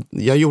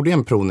 jag gjorde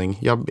en provning.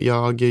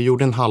 Jag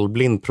gjorde en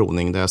halvblind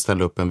provning där jag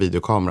ställde upp en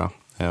videokamera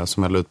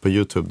som jag la ut på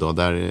YouTube då,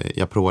 där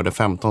jag provade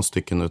 15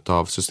 stycken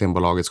av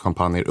Systembolagets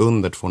champagner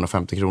under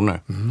 250 kronor.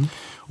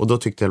 Och då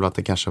tyckte jag att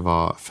det kanske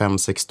var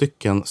 5-6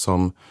 stycken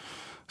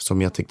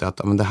som jag tyckte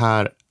att men det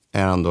här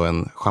är ändå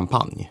en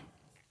champagne.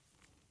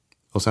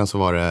 Och sen så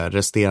var det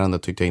resterande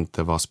tyckte jag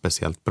inte var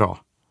speciellt bra.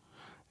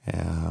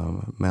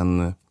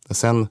 Men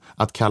sen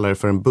att kalla det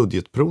för en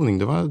budgetprovning,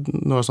 det var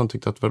några som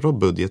tyckte att det var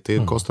budget.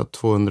 Det kostar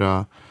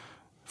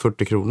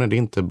 240 kronor, det är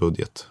inte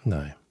budget.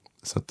 Nej.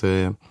 Så att,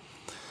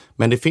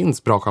 men det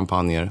finns bra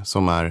champagner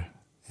som är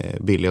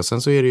billiga. Och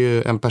sen så är det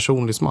ju en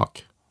personlig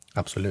smak.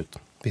 Absolut,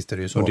 visst är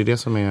det ju så. Och det är det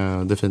som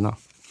är det fina.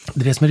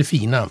 Det är det som är det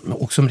fina.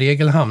 Och som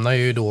regel hamnar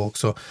ju då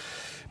också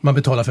Man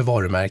betalar för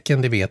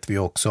varumärken, det vet vi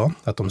också.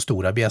 Att de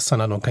stora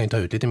bjässarna, de kan ju ta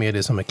ut lite mer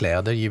det som är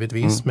kläder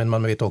givetvis. Men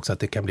man vet också att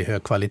det kan bli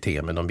hög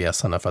kvalitet med de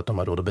bjässarna för att de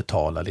har råd att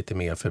betala lite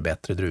mer för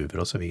bättre druvor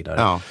och så vidare.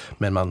 Ja.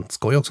 Men man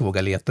ska ju också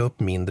våga leta upp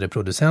mindre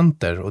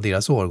producenter och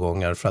deras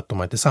årgångar för att de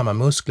har inte samma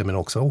muskler, men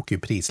också åker ju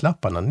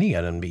prislapparna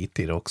ner en bit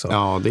i det också.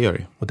 Ja, det gör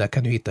det. Och där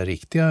kan du hitta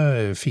riktiga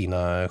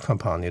fina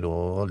champagne då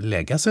och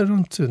lägga sig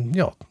runt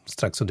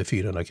strax under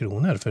 400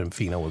 kronor för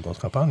fina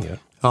årgångschampagner.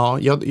 Ja,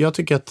 jag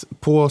tycker att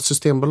på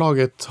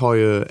Systembolaget har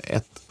ju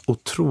ett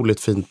otroligt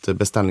fint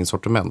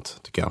beställningssortiment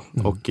tycker jag.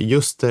 Och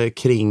just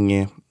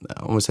kring,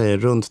 om vi säger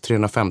runt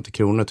 350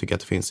 kronor tycker jag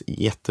att det finns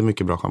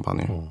jättemycket bra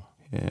champagne.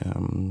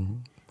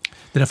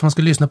 Det är därför man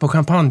ska lyssna på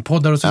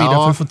champagnepoddar och så vidare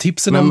för att få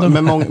tipsen om dem.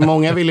 Men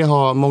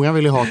många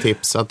vill ju ha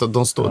tips. Att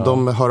de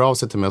hör av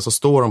sig till mig och så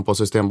står de på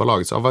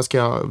Systembolaget. Så,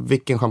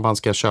 vilken champagne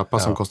ska jag köpa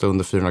som kostar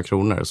under 400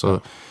 kronor? Så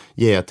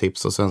ger jag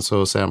tips och sen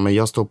så säger jag, men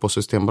jag står på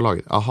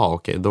Systembolaget. Aha,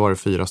 okej, då är det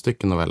 4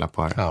 stycken att välja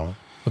på här. Ja.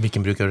 Och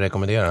vilken brukar du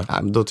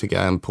rekommendera? Då tycker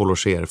jag en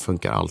Polocher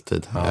funkar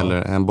alltid. Ja.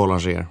 Eller en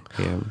Boulanger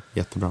är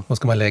jättebra. Och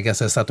ska man lägga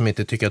sig så att de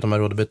inte tycker att de har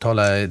råd att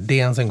betala det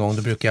ens en gång,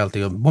 då brukar jag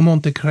alltid...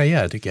 Monte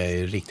Crayère tycker jag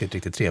är riktigt,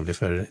 riktigt trevlig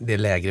för det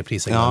lägre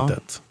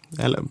prissegmentet.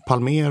 Ja. Eller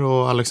Palmer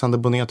och Alexander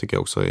Bonnet tycker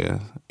jag också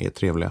är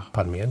trevliga.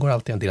 Palmer går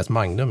alltid, deras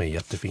Magnum är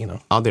jättefina.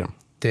 Ja, det är de.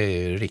 Det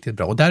är riktigt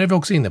bra. Och där är vi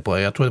också inne på,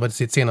 jag tror det var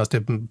sitt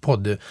senaste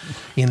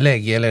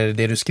poddinlägg eller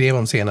det du skrev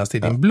om senast i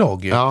din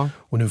blogg. Ja.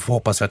 Och nu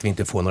hoppas vi att vi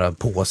inte får några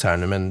pås här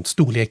nu, men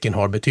storleken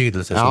har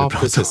betydelse. Ja,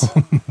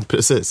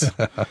 precis.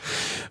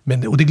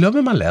 Och det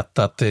glömmer man lätt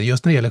att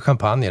just när det gäller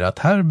champagne, att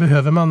här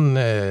behöver man,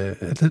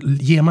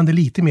 ger man det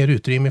lite mer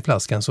utrymme i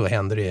flaskan så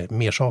händer det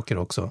mer saker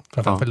också,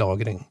 framförallt för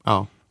lagring.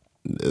 Ja.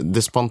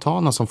 Det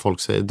spontana som folk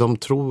säger, de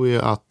tror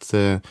ju att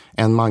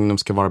en Magnum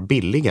ska vara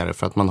billigare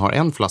för att man har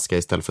en flaska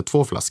istället för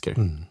 2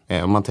 flaskor.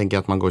 Om man tänker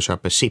att man går och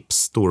köper chips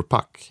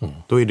storpack,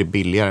 då är det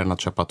billigare än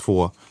att köpa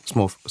 2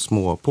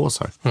 små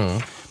påsar.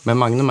 Men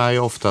Magnum är ju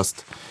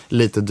oftast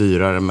lite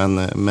dyrare,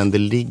 men det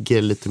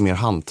ligger lite mer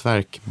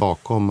hantverk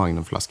bakom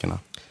Magnumflaskorna.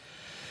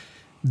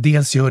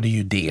 Dels gör det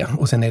ju det,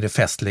 och sen är det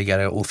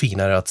festligare och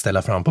finare att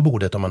ställa fram på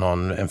bordet om man har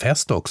en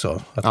fest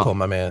också. Att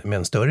komma med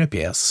en större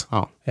pjäs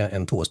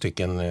än 2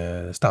 stycken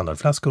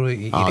standardflaskor i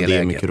det läget. Ja, det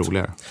är mycket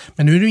roligare.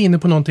 Men nu är du inne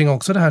på någonting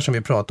också, det här som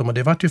vi pratade om, och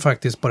det var ju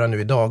faktiskt bara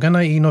nu i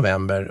dagarna i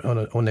november,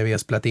 och när vi har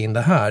spelat in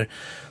det här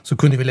så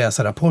kunde vi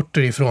läsa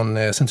rapporter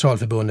ifrån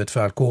Centralförbundet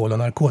för alkohol- och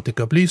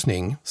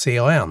narkotikaupplysning,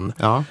 CAN,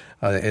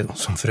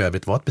 som för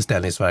övrigt var ett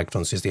beställningsverk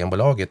från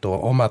Systembolaget, då,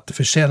 om att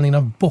försäljningen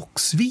av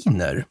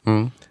boxviner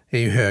är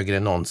ju högre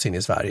än någonsin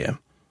i Sverige.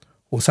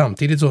 Och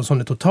samtidigt som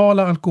den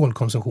totala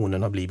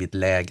alkoholkonsumtionen har blivit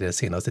lägre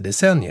senaste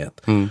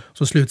decenniet.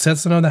 Så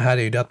slutsatsen av det här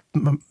är ju att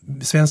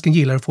svensken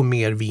gillar att få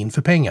mer vin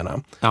för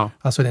pengarna. Ja.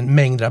 Alltså en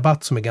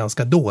mängdrabatt som är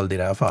ganska dold i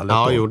det här fallet.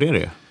 Ja, jo, det är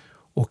det.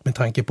 Och med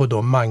tanke på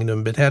de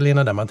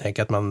Magnum-buteljerna där man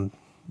tänker att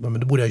då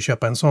borde jag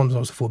köpa en sån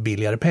som får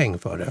billigare peng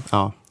för det.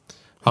 Ja.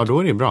 Ja, då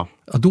är det bra.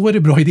 Ja, då är det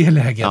bra i det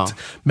läget. Ja.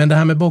 Men det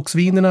här med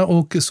boxvinerna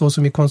och så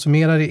som vi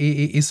konsumerar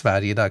i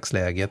Sverige i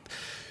dagsläget.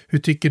 Hur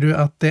tycker du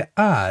att det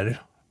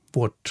är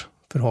vårt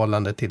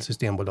förhållande till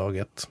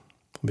Systembolaget?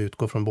 Om vi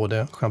utgår från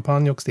både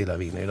champagne och stilla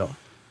viner idag.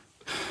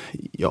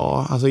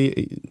 Ja, alltså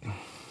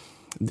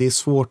det är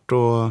svårt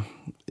att...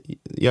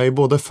 Jag är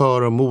både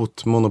för och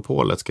mot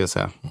monopolet, ska jag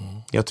säga.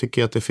 Jag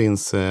tycker att det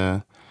finns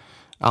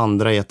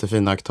andra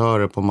jättefina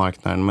aktörer på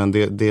marknaden. Men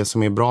det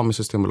som är bra med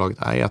Systembolaget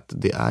är att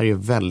det är ju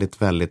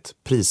väldigt, väldigt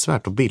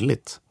prisvärt och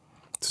billigt.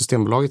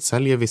 Systembolaget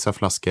säljer vissa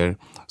flaskor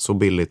så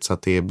billigt så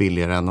att det är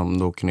billigare än om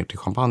du åker ner till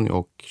Champagne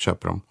och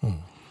köper dem.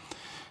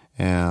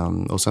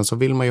 Och sen så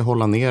vill man ju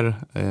hålla ner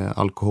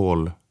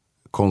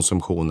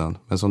alkoholkonsumtionen.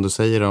 Men som du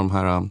säger, de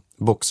här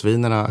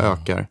boxvinerna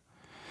ökar.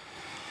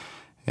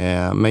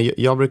 Men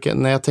jag brukar,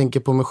 när jag tänker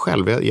på mig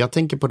själv, jag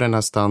tänker på det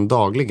nästan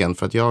dagligen.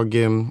 För att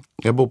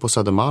jag bor på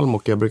Södermalm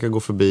och jag brukar gå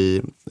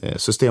förbi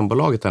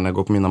Systembolaget där när jag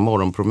går på mina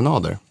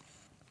morgonpromenader.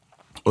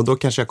 Och då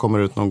kanske jag kommer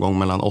ut någon gång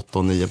mellan 8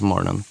 och 9 på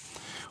morgonen.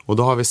 Och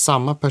då har vi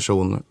samma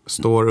person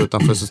står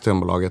utanför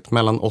Systembolaget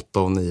mellan 8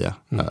 och 9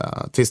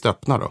 tills det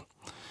öppnar då.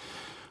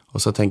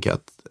 Och så tänker jag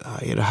att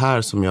är det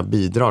här som jag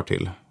bidrar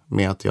till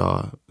med att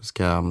jag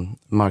ska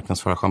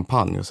marknadsföra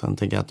champagne? Och sen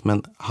tänker jag att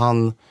men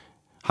han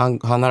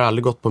har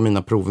aldrig gått på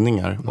mina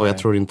provningar. Nej. Och jag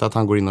tror inte att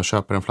han går in och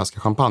köper en flaska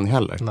champagne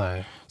heller.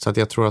 Nej. Så att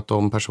jag tror att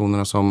de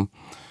personerna som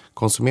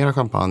konsumerar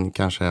champagne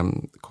kanske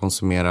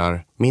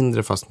konsumerar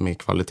mindre fast med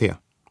kvalitet.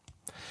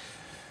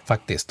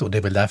 Faktiskt, och det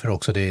är väl därför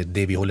också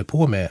det vi håller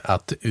på med,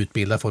 att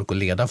utbilda folk och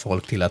leda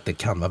folk till att det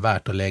kan vara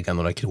värt att lägga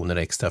några kronor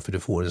extra för du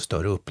får en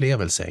större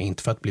upplevelse.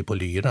 Inte för att bli på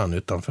lyran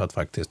utan för att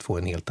faktiskt få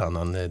en helt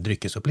annan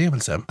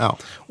dryckesupplevelse. Ja.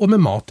 Och med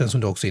maten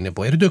som du också är inne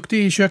på. Är du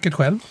duktig i köket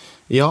själv?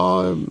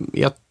 Ja,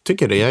 jag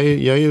tycker det.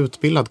 Jag är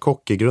utbildad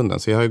kock i grunden,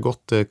 så jag har ju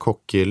gått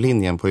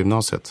kocklinjen på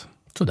gymnasiet.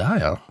 Sådär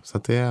ja. Så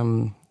att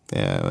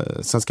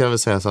sen ska jag väl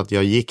säga så att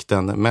jag gick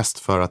den mest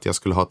för att jag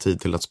skulle ha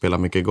tid till att spela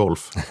mycket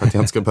golf. För att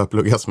jag inte ska börja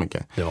plugga så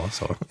mycket. Ja,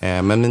 så.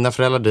 Men mina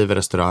föräldrar driver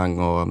restaurang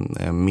och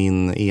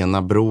min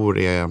ena bror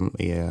är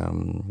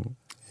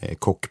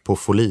kock på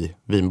Folie,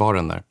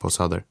 vinbaren där på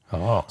Söder.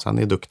 Ja. Så han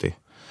är duktig.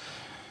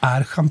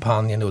 Är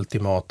champagne en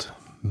ultimat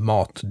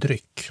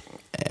matdryck?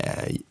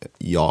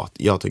 Ja,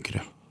 jag tycker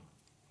det.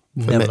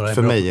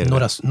 För mig är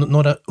det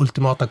några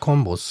ultimata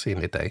kombos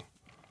enligt dig?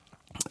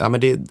 Ja,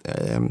 men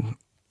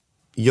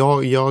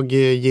jag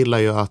gillar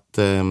ju att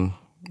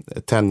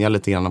tänja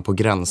lite grann på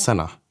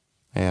gränserna.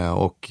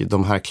 Och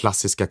de här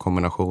klassiska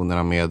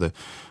kombinationerna med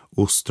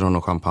ostron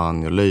och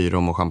champagne och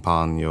löjrom och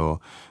champagne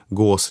och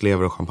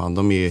gåslever och champagne,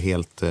 de är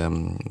ju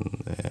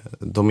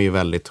de är ju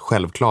väldigt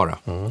självklara.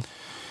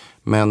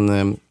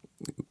 Men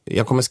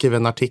jag kommer skriva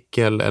en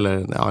artikel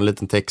eller en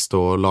liten text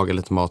och laga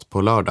lite mat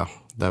på lördag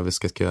där vi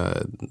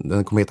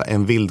den kommer heta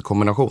En vild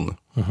kombination.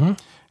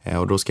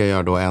 Och då ska jag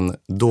göra då en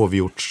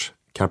dovhjorts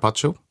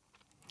carpaccio.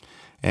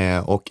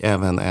 Och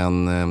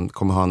även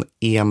kommer ha en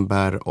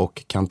enbär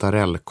och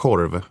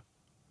kantarellkorv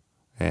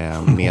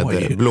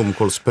med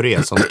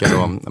blomkålspuré som ska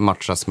då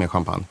matchas med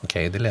champagne.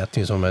 Okej, det lät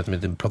ju som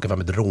att plocka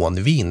fram ett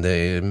rånvin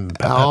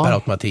per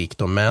automatik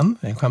då, men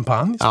en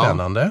champagne,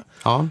 spännande.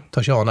 Ja.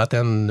 Tar sig annat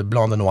än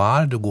Blanc de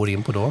Noir du går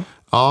in på då?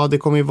 Ja, det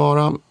kommer ju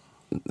vara,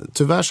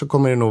 tyvärr så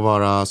kommer det nog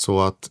vara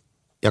så att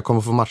jag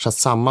kommer få matcha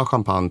samma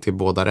champagne till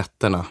båda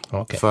rätterna.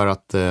 Okay. För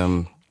att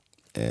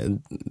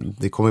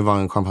det kommer vara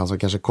en champagne som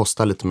kanske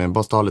kostar lite mer,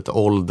 måste ha lite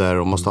ålder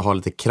och måste ha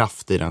lite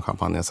kraft i den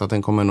champagnen. Så att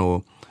den kommer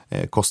nog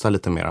kosta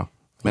lite mera.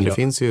 Men det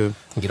finns ju...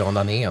 Grand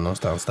Marnier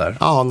någonstans där.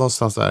 Ja,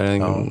 någonstans där.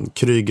 En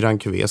Cru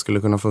Grand Cuvée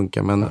skulle kunna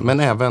funka. Men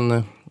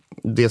även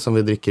det som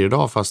vi dricker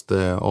idag, fast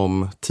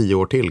om 10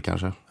 år till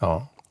kanske.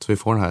 Ja. Så vi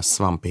får den här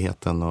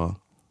svampigheten och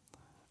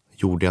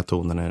jordiga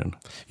tonerna i den.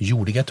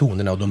 Jordiga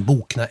tonerna och de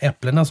bokna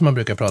äpplena som man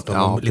brukar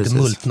prata om. Lite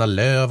multna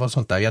löv och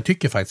sånt där. Jag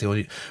tycker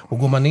faktiskt, och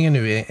går man ner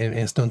nu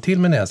en stund till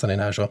med näsan i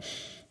den här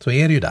så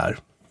är det ju där.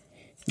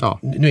 Ja.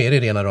 Nu är det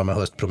rena rama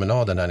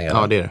höstpromenaden där nere.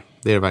 Ja, det är det.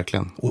 Det är det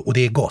verkligen. Och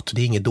det är gott,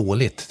 det är inget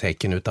dåligt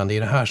tecken, utan det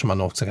är det här som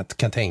man också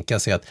kan tänka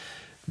sig att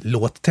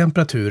låt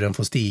temperaturen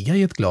få stiga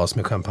i ett glas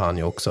med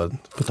champagne också.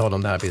 På tal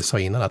om det här vi sa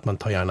innan, att man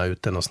tar gärna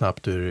ut den och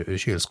snabbt ur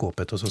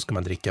kylskåpet och så ska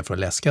man dricka för att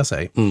läska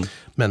sig.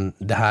 Men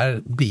det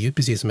här blir ju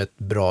precis som ett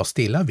bra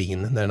stilla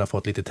vin när den har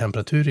fått lite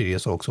temperatur i det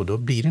så också. Då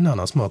blir det en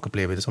annan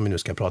smakupplevelse om vi nu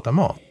ska prata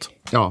mat.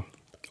 Ja.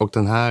 Och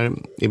den här,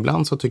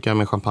 ibland så tycker jag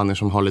med champagne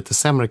som har lite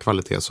sämre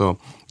kvalitet, så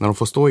när de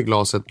får stå i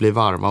glaset, blir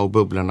varma och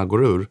bubblorna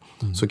går ur,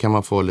 så kan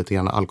man få lite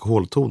grann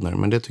alkoholtoner.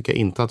 Men det tycker jag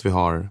inte att vi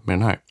har med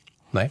den här.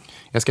 Nej.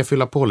 Jag ska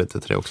fylla på lite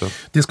till det också.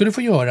 Det ska du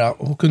få göra,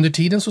 och under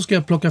tiden så ska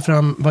jag plocka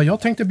fram vad jag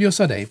tänkte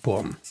bjussa dig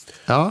på.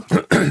 Ja.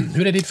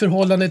 Hur är ditt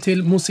förhållande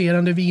till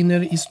mousserande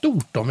viner i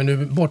stort då, men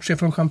nu bortser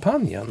från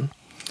champagnen?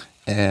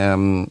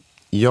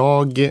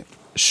 Jag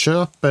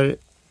köper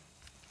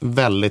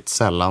väldigt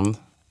sällan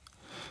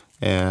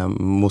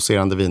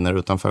mousserande viner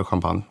utanför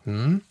champagne.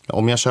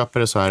 Om jag köper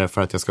det så är det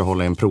för att jag ska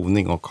hålla en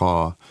provning och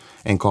ha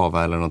en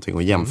kava eller någonting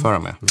att jämföra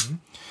med.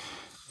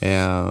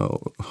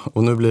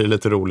 Och nu blir det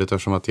lite roligt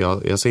eftersom att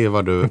jag ser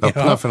vad du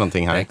öppnar för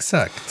någonting här.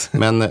 Exakt.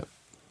 Men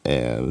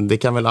det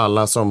kan väl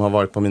alla som har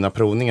varit på mina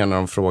provningar, när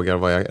de frågar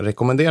vad jag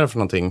rekommenderar för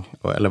någonting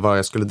eller vad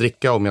jag skulle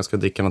dricka om jag ska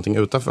dricka någonting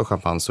utanför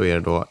champagne, så är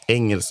det då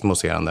engelskt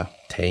mousserande.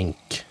 Tänk.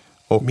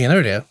 Menar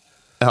du det?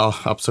 Ja,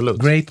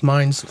 absolut. Great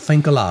minds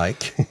think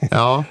alike.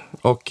 Ja,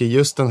 och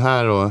just den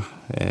här och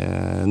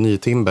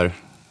Nytimber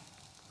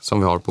som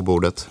vi har på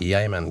bordet.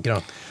 Jajamän,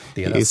 grönt.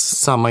 Det är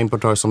samma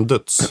importör som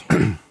Dutz.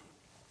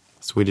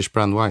 Swedish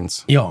Brand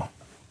Wines. Ja.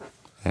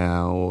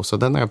 Och så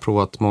den har jag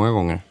provat många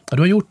gånger. Ja,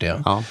 du har gjort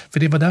det? Ja. För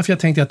det var därför jag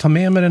tänkte att ta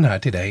med mig den här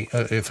till dig,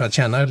 för att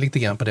känna lite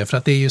grann på det. För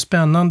att det är ju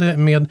spännande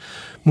med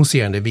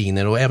mousserande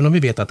viner, och även om vi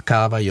vet att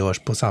cava görs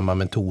på samma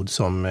metod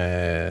som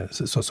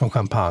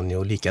champagne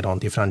och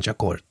likadant i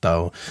Franciacorta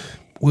och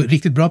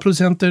riktigt bra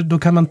producenter, då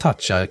kan man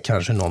toucha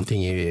kanske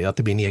någonting i att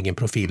det blir en egen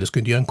profil. Du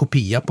skulle inte göra en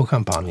kopia på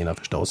champagnerna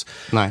förstås.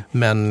 Nej.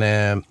 Men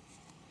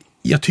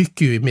jag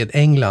tycker ju med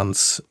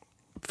Englands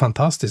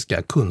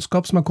fantastiska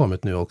kunskap som har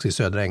kommit nu också i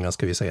södra England,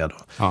 ska vi säga då,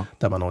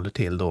 där man håller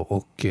till då,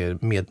 och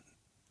med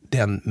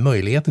den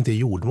möjligheten till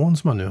jordmån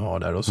som man nu har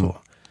där och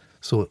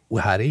så och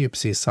här är ju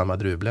precis samma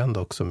druvblend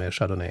också med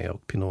Chardonnay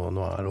och Pinot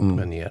Noir och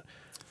Meunier.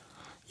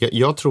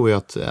 Jag tror ju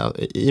att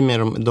i och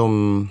med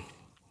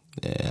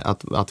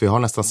att vi har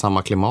nästan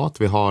samma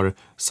klimat, vi har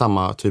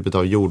samma typ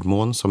av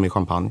jordmån som i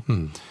champagne.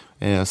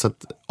 Så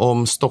att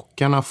om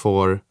stockarna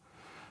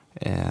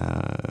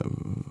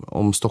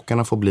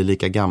får bli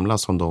lika gamla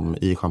som de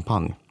i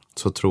champagne,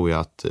 så tror jag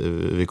att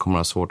vi kommer att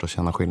ha svårt att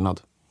känna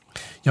skillnad.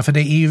 Ja, för det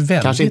är ju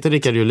väldigt... Kanske inte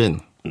Rickard Julin,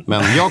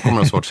 men jag kommer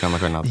att ha svårt att känna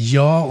skillnad.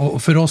 Ja,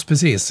 och för oss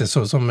precis,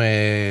 som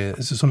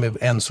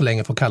än så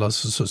länge får kalla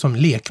oss som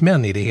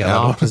lekmän i det hela.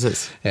 Ja, då.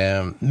 precis.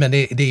 Men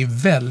det är ju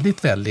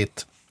väldigt,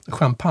 väldigt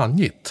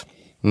champagnigt.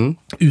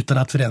 Utan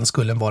att för den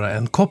skulle vara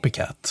en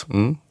copycat.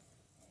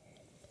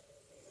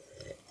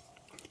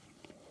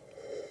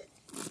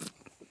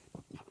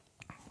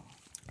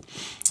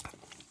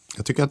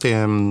 Jag tycker att det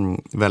är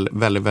väldigt,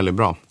 väldigt, väldigt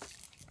bra.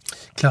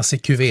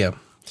 Classic cuvée.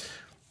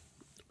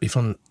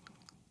 Ifrån,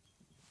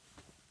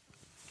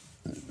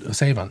 vad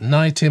säger man?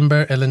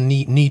 Nytimber eller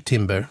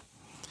Nytimber?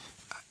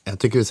 Jag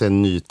tycker vi säger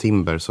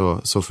nytimber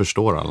så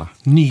förstår alla.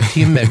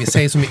 Nytimmer, vi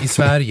säger som i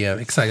Sverige,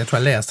 exakt, jag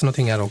tror jag läste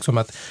någonting här också om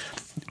att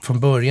från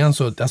början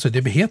så, alltså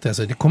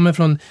det kommer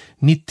från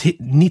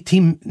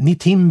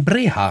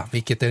nitimbreha,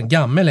 vilket är en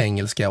gammal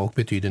engelska och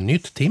betyder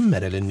nytt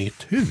timmer eller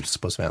nytt hus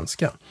på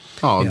svenska.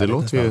 Ja, det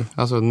låter ju,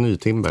 alltså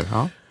nytimber,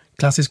 ja.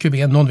 Klassisk QB,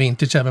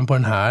 non-vintage även på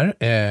den här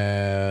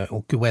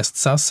och West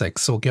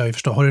Sussex. Och jag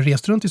förstår, har du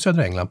rest runt i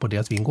södra England på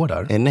deras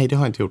vingårdar? Nej, det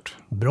har jag inte gjort.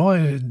 Bra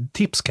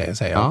tips kan jag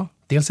säga. Ja.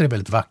 Dels är det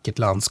väldigt vackert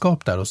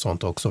landskap där och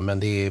sånt också, men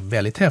det är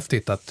väldigt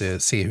häftigt att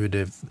se hur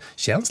det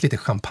känns lite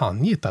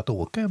champagnigt att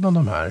åka bland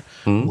de här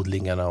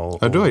odlingarna.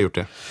 Ja, du har gjort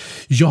det?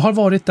 Jag har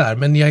varit där,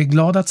 men jag är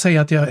glad att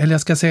säga att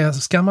jag ska säga,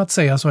 skam att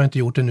säga så har jag inte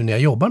gjort det nu när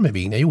jag jobbar med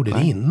vin. Jag gjorde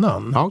det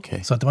innan. Ja,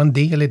 okay. Så att det var en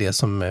del i det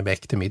som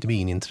väckte mitt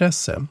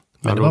vinintresse.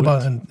 Men det var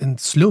bara en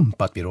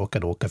slump att vi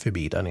råkade åka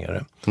förbi där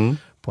nere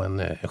på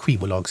en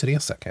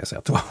skivbolagsresa kan jag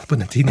säga. På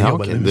den tiden jag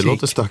jobbade med musik. Det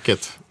låter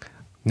stökigt.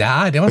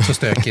 Nej, det var inte så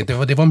stökigt.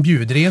 Det var en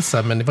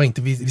bjudresa, men det var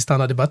inte, vi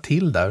stannade bara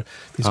till där.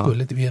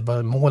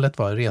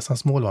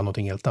 Resans mål var något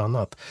helt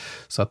annat.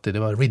 Så att det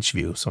var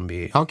Ridgeview som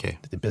vi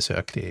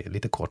besökte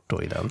lite kort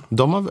då i den.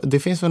 Det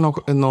finns väl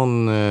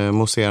någon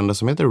mousserande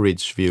som heter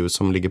Ridgeview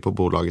som ligger på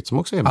bolaget som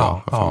också är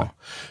bra. Ja,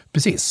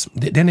 precis.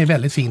 Den är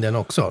väldigt fin den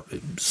också.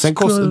 Sen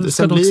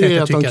blir det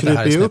att de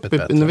kryper ju upp,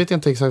 nu vet jag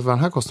inte exakt vad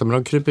den här kostar, men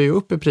de kryper ju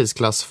upp i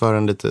prisklass för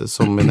en lite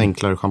som en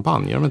enklare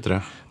champagne, gör de inte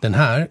det? Den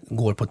här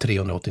går på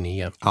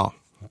 389. Ja.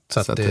 Så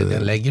att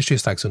den lägger sig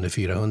strax under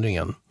 400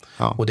 igen.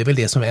 Ja. Och det är väl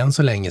det som än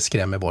så länge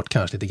skrämmer bort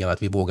kanske lite grann,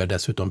 att vi vågar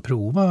dessutom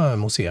prova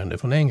mousserande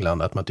från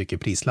England, att man tycker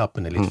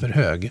prislappen är lite för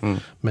hög.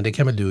 Men det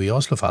kan väl du och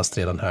jag slå fast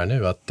redan här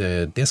nu, att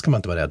det ska man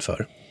inte vara rädd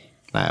för.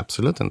 Nej,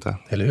 absolut inte.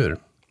 Eller hur?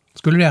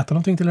 Skulle du äta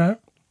någonting till det här?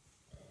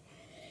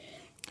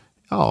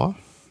 Ja,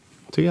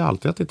 tycker jag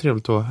alltid att det är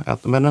trevligt att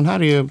äta. Men den här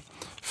är ju,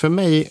 för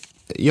mig,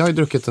 jag har ju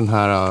druckit den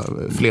här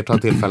flertal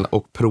tillfällen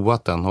och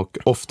provat den. Och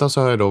ofta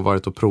så har jag då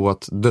varit och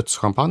provat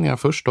dödschampagne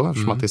först då,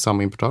 eftersom att det är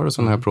samma importör, och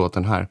sen har jag provat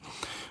den här.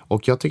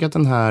 Och jag tycker att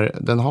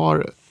den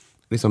har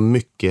liksom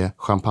mycket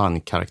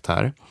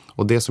champagnekaraktär.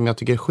 Och det som jag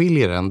tycker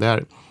skiljer den, det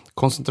är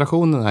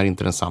koncentrationen är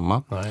inte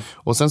densamma. Nej.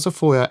 Och sen så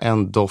får jag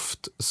en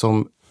doft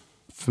som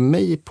för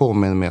mig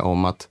påminner mig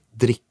om att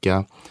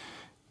dricka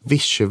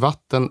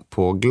vichyvatten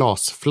på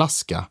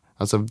glasflaska.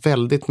 Alltså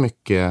väldigt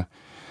mycket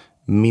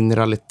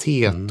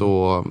mineralitet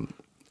och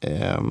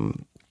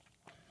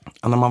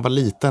när man var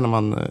liten,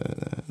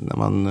 när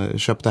man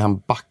köpte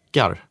hem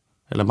backar,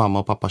 eller mamma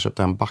och pappa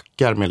köpte hem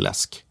backar med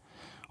läsk.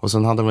 Och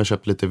sen hade man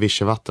köpt lite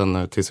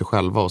vichyvatten till sig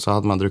själva, och så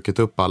hade man druckit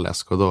upp all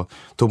läsk, och då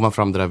tog man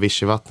fram det där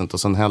vichyvattnet och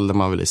sen hällde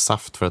man väl i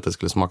saft för att det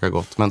skulle smaka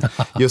gott. Men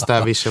just det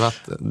här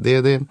vichyvatten, det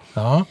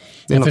ja,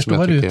 det är jag förstår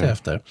vad du är ute tycker...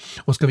 efter.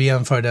 Och ska vi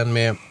jämföra den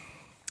med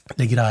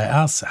Le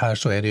Gras här,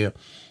 så är det ju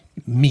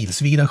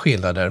milsvida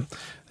skillnader.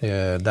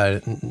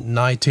 Där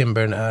Night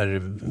Timbern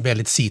är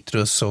väldigt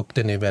citrus och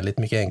den är väldigt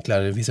mycket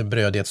enklare. Det finns en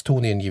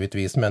brödighetston in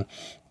givetvis, men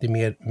det är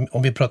mer,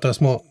 om vi pratar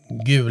små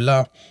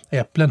gula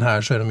äpplen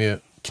här, så är de ju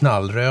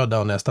knallröda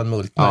och nästan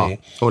multna i.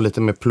 Och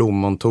lite med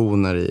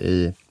plommontoner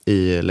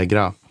i Le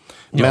Gras.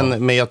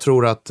 Men jag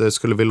tror att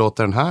skulle vi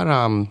låta den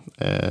här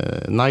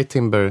Night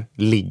Timber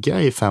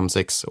ligga i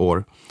 5-6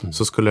 år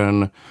så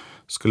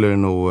skulle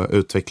den nog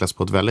utvecklas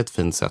på ett väldigt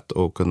fint sätt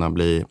och kunna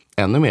bli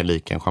ännu mer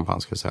lik en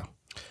champagne, ska jag säga.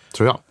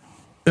 Tror jag.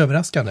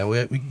 Överraskande, och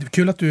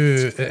kul att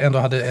du ändå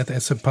hade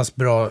ett så pass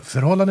bra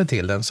förhållande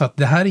till den, så att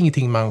det här är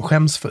ingenting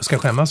man ska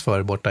skämmas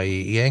för borta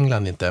i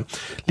England inte.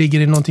 Ligger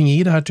det någonting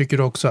i det här, tycker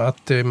du också,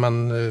 att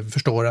man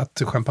förstår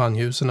att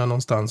champagnehusen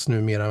någonstans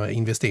numera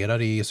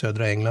investerar i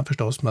södra England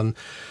förstås, man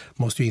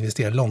måste ju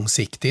investera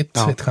långsiktigt.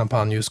 Ja. Ett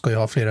champagnehus ska ju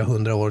ha flera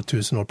 100 år,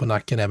 1000 år på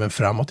nacken även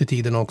framåt i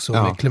tiden också.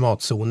 Ja. Med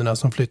klimatzonerna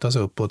som flyttas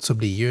uppåt så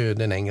blir ju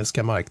den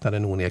engelska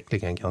marknaden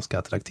onekligen ganska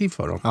attraktiv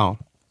för dem. Ja.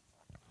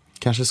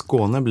 Kanske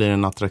Skåne blir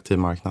en attraktiv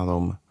marknad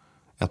om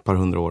ett par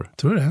 100 år.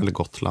 Tror du det? Eller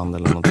Gotland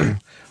eller någonting.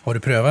 Har du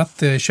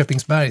prövat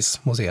Köpingsbergs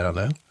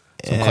mousserande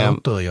som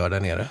Charlotte gör där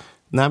nere?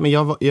 Nej, men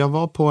jag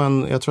var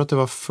på jag tror att det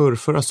var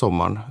förra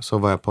sommaren, så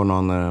var jag på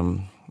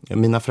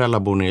mina föräldrar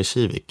bor nere i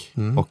Kivik.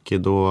 Och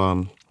då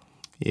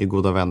är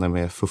goda vänner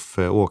med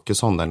Fuffe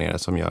Åkesson där nere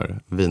som gör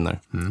viner.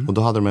 Och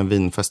då hade de en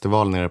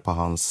vinfestival nere på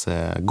hans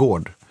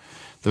gård.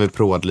 Där vi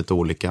provade lite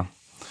olika.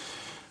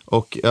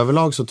 Och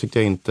överlag så tyckte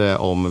jag inte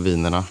om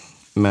vinerna.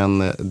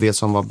 Men det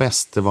som var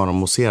bäst, det var de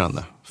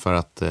mousserande. För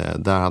att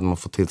där hade man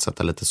fått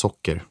tillsätta lite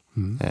socker.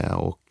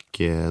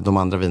 Och de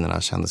andra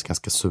vinerna kändes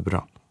ganska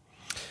sura.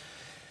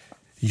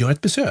 Gör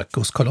ett besök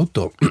hos Charlotte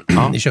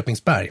i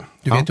Köpingsberg.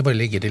 Du vet ju var det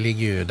ligger. Det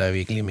ligger ju där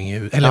vid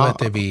Glimmingehus.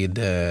 Eller vid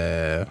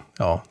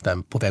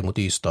där på väg mot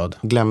Ystad.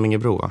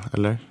 Glemmingebro, va?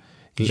 Eller?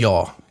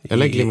 Ja.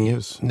 Eller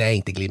Glimmingehus? Nej,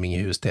 inte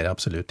Glimmingehus, det är det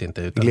absolut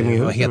inte. Utan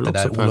Glimmingehus heter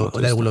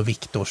där Olof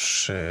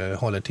Viktors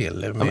håller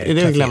till. Är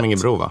det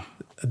Glemmingebro, va?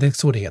 Det är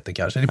så det heter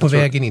kanske. Det är på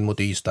vägen in mot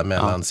Ystad,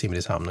 mellan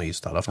Simrishamn och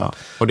Ystad i alla fall.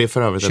 Ja. Och det är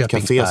för övrigt ett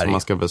café som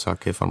man ska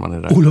besöka ifall man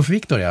är där. Olof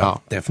Viktor, ja.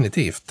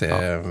 Definitivt. Ja.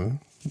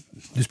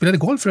 Du spelade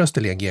golf för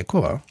Österlen GK,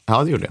 va?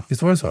 Ja, det gjorde jag.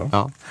 Visst var det så?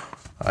 Ja.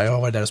 Ja, jag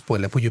har varit där och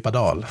spelat på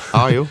Djupadal.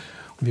 Ja, jo.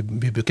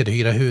 Vi brukade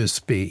hyra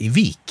hus i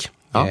Vik.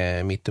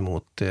 Ja.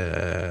 Mittemot,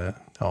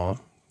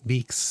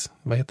 Viks,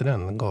 vad heter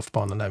den?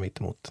 Golfbanan där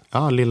mittemot.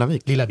 Ja, Lilla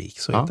Vik. Lilla Vik,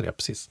 så heter det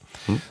precis.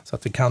 Så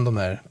att vi kan de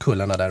här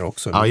kullarna där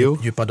också. Ja,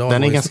 Djupadal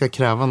den är ganska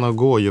krävande att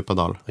gå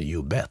Djupadal.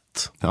 You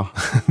bet. Ja.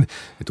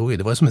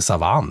 Det var som en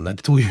savann. Det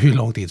tog ju hur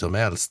lång tid som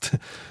helst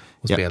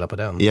att spela på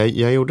den.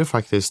 Jag gjorde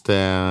faktiskt,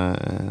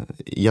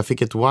 jag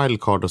fick ett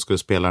wildcard och skulle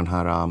spela den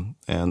här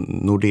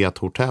Nordea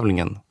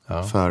Tour-tävlingen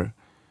för,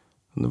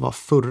 det var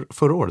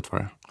förra året var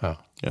det.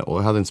 Ja, och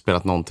jag hade inte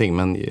spelat någonting,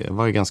 men jag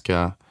var ju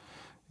ganska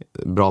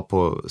bra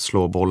på att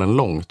slå bollen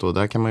långt, och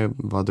där kan man ju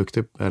vara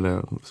duktig,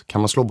 eller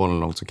kan man slå bollen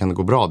långt så kan det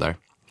gå bra där.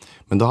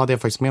 Men då hade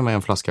jag faktiskt med mig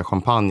en flaska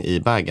champagne i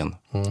bagen,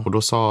 och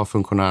då sa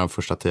funktionären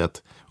första tid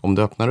att om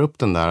du öppnar upp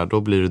den där,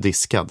 då blir du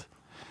diskad.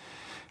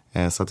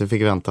 Så att jag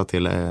fick vänta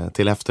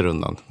till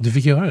efterrundan. Du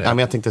fick göra det? Ja, men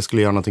jag tänkte att jag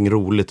skulle göra någonting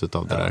roligt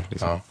utav det där.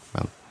 Liksom.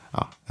 Men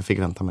jag fick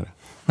vänta med det.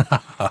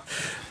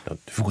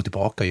 Du får gå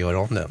tillbaka och göra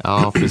om det.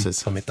 Ja, precis.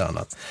 Som ett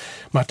annat.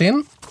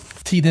 Martin,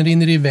 tiden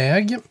rinner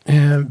iväg.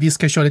 Vi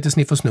ska köra lite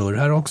sniff och snurr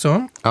här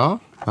också. Ja,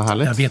 vad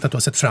härligt. Jag vet att du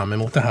har sett fram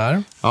emot det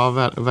här. Ja,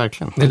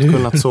 verkligen. Jag har inte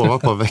kunnat sova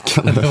på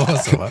veckan. Det var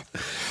så, va?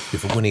 Du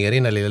får gå ner i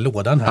den här lilla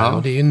lådan här.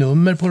 Och det är ju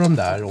nummer på de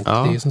där. Och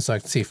det är som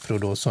sagt siffror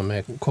då som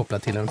är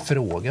kopplat till en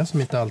fråga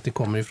som inte alltid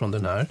kommer ifrån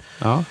den här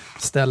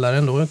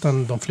ställaren då,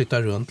 utan de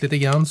flyttar runt lite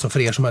grann. Så för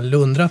er som har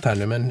lundrat här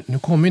nu, men nu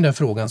kommer ju den här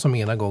frågan som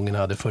ena gången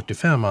hade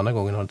 45, andra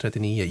gången hade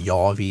 39.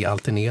 Ja, vi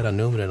alternerar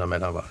numren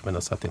mellan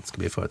varven så att det inte ska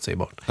bli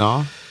förutsägbart.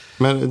 Ja,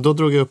 men då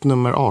drog jag upp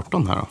nummer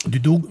 18 här då. Du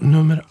drog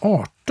nummer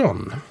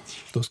 18.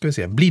 Då ska vi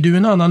se. Blir du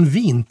en annan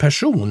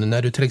vinperson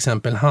när du till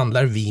exempel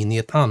handlar vin i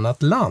ett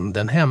annat land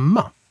än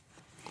hemma?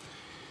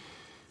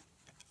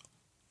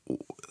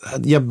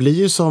 Jag blir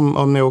ju som,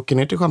 om jag åker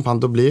ner till Champagne,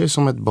 då blir jag ju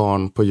som ett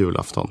barn på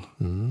julafton.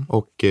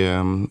 Och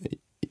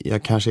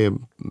jag kanske är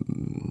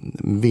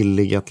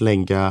villig att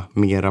lägga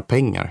mera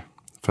pengar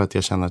för att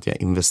jag känner att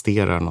jag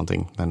investerar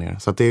någonting där nere.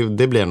 Så att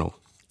det blir nog.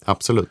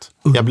 Absolut.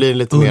 Jag blir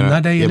lite mer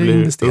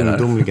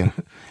ungdomligare.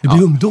 Du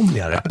blir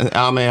ungdomligare?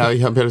 Ja, men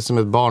jag blir som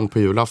ett barn på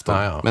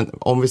julafton. Ja. Men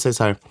om vi säger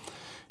så här,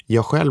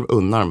 jag själv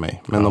unnar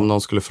mig. Men om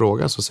någon skulle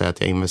fråga så säger jag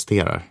att jag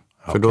investerar.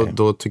 För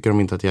då tycker de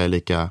inte att jag är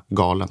lika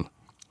galen.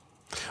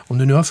 Om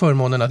du nu har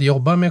förmånen att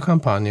jobba med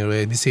champagne, och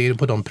vi ser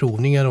på de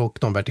provningar och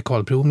de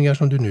vertikalprovningar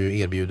som du nu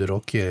erbjuder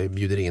och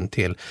bjuder in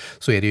till,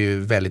 så är det ju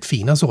väldigt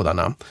fina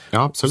sådana.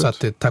 Ja, absolut.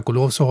 Så att tack och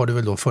lov så har du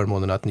väl då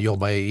förmånen att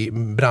jobba i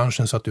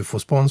branschen så att du får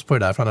spons på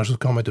det där, för annars så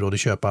kan man inte råd att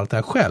köpa allt det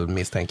här själv,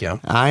 misstänker jag.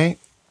 Nej,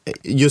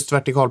 just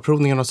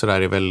vertikalprovningen och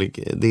sådär är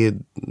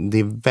det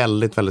är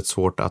väldigt, väldigt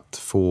svårt att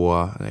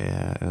få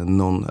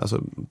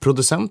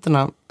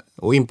producenterna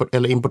och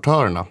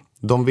importörerna.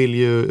 De vill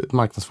ju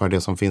marknadsföra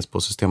det som finns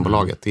på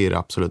Systembolaget. Det är det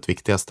absolut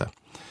viktigaste.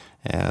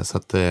 Så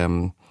att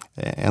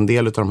en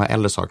del av de här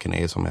äldre sakerna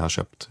är som jag har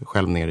köpt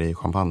själv nere i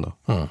Champagne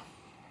då.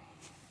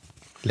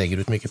 Lägger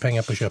du ut mycket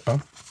pengar på att köpa?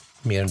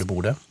 Mer än du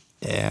borde?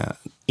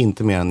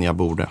 Inte mer än jag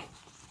borde.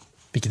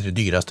 Vilket är det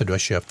dyraste du har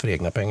köpt för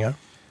egna pengar?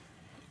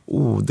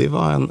 Det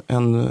var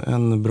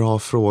en bra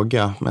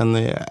fråga. Men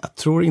jag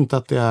tror inte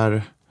att det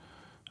är...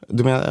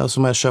 Du menar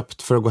som jag har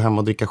köpt för att gå hem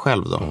och dricka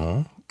själv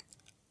då?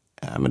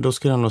 Men då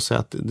skulle jag nog säga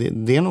att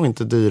det är nog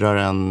inte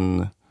dyrare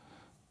än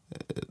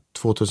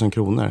 2000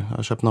 kronor. Jag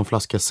har köpt någon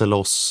flaska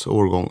Celos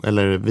årgång,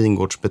 eller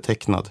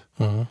vingårdsbetecknad.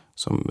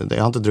 Jag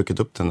har inte druckit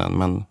upp den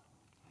än,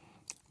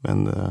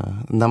 men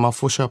när man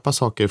får köpa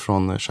saker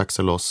från Jacques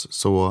Celos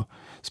så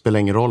spelar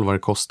det ingen roll vad det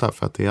kostar,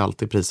 för att det är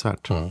alltid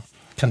prisvärt.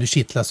 Kan du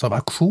kittlas av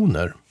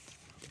auktioner?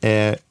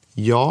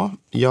 Ja,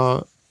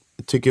 jag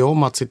tycker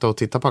om att sitta och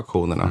titta på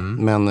auktionerna.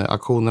 Men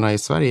auktionerna i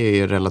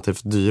Sverige är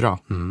relativt dyra.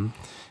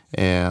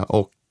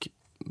 Och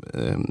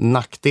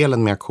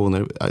nackdelen med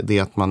auktioner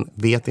är att man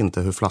vet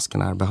inte hur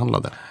flaskorna är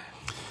behandlade.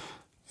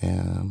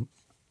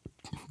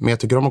 Men jag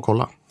tycker om att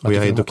kolla. Och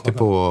jag är duktig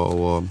på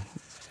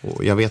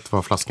och jag vet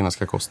vad flaskorna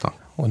ska kosta.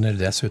 Och när du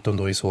dessutom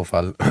då i så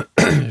fall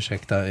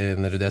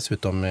när du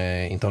dessutom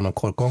inte har någon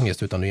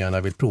korkångest utan du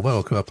gärna vill prova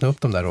och öppna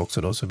upp dem där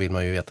också då, så vill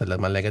man ju veta att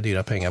man lägger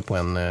dyra pengar på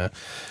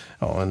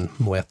en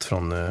Moët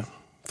från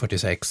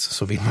 46,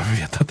 så vill man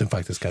ju veta att den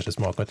faktiskt kanske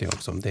smakar till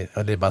också. Det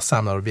är bara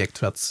samlarobjekt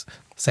för att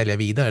sälja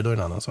vidare, då är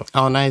det en annan sak.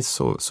 Ja, nej,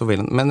 så vill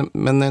den.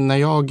 Men när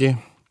jag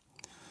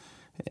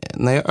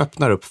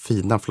öppnar upp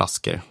fina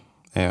flaskor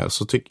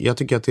så jag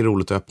tycker att det är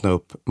roligt att öppna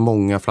upp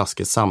många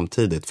flaskor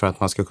samtidigt, för att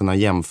man ska kunna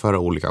jämföra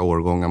olika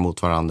årgångar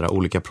mot varandra,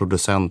 olika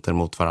producenter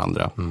mot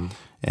varandra.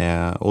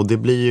 Och det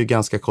blir ju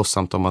ganska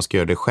kostsamt om man ska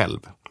göra det själv.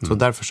 Så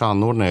därför så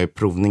anordnar jag ju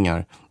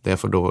provningar där jag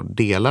får då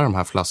dela de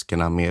här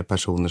flaskorna med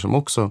personer som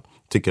också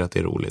tycker att det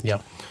är roligt. Ja.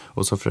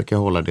 Och så försöker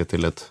jag hålla det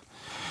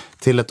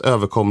till ett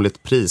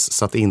överkomligt pris,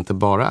 så att det inte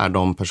bara är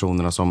de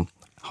personerna som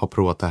har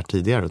provat det här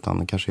tidigare,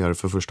 utan kanske gör det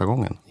för första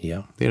gången.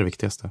 Ja. Det är det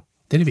viktigaste.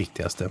 Det är det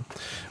viktigaste.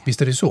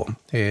 Visst är det så.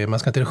 Man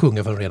ska inte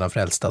sjunga för de redan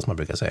frälsta, som man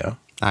brukar säga.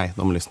 Nej,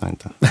 de lyssnar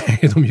inte. Nej,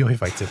 de gör ju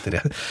faktiskt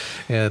inte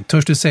det.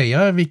 Törs du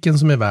säga vilken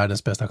som är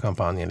världens bästa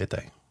champagne enligt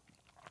dig?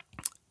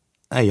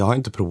 Nej, jag har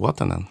inte provat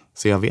den än,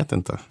 så jag vet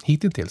inte.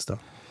 Hittills då?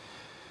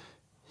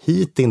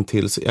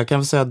 Hitintills, jag kan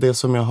väl säga att det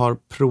som jag har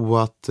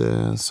provat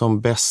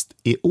som bäst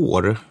i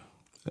år.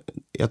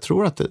 Jag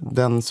tror att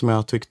den som jag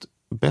har tyckt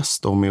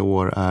bäst om i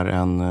år är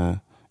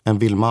en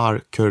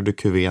Wilmar Cœur de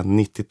Cuvée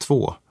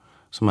 92.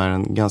 Som är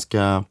en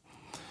ganska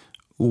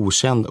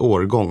okänd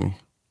årgång.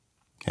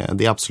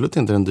 Det är absolut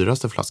inte den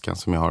dyraste flaskan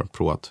som jag har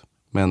provat.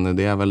 Men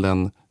det är väl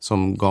den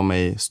som gav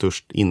mig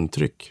störst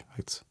intryck.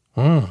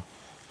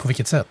 På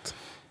vilket sätt?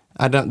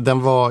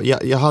 Den var,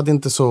 jag hade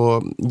inte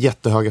så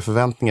jättehöga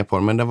förväntningar på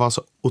den, men den var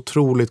så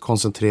otroligt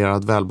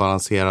koncentrerad,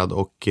 välbalanserad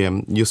och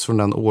just från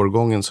den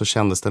årgången så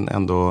kändes den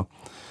ändå,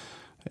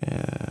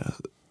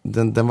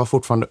 den var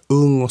fortfarande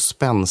ung och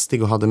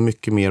spänstig och hade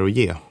mycket mer att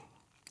ge.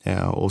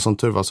 Och som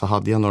tur var så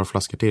hade jag några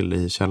flaskor till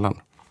i källaren.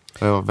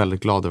 Jag var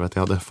väldigt glad över att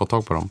jag hade fått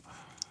tag på dem.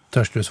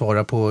 Törs du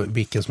svara på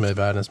vilken som är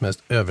världens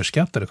mest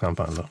överskattade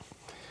champagne då?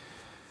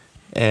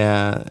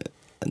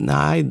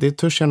 Nej, det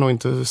törs jag nog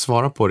inte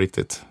svara på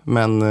riktigt.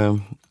 Men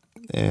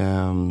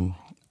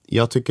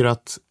jag tycker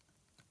att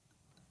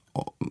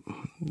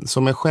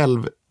som jag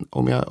själv,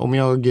 om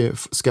jag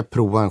ska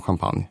prova en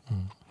champagne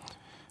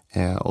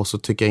och så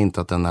tycker jag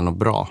inte att den är något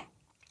bra.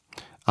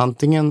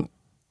 Antingen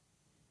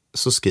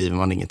så skriver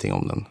man ingenting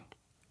om den.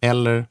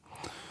 Eller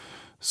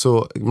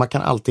så man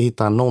kan alltid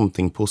hitta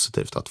någonting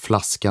positivt. Att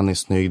flaskan är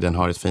snygg, den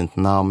har ett fint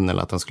namn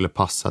eller att den skulle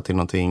passa till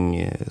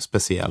någonting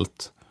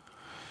speciellt.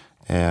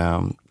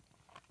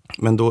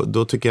 Men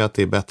då tycker jag att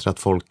det är bättre att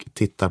folk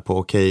tittar på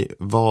okej,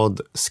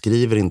 vad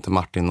skriver inte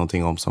Martin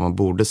någonting om som man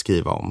borde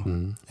skriva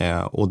om?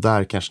 Och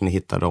där kanske ni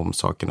hittar de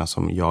sakerna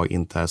som jag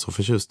inte är så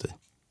förtjust i.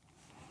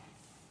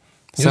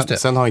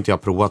 Sen har inte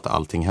jag provat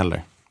allting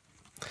heller.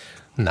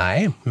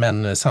 Nej,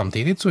 men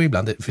samtidigt så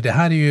ibland, för det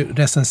här är ju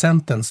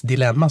recensentens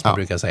dilemma som man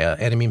brukar säga.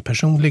 Är det min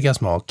personliga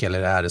smak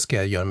eller ska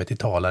jag göra mig till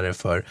talare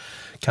för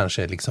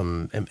kanske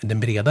liksom den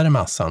bredare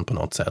massan på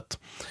något sätt?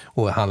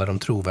 Och handlar det om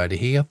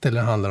trovärdighet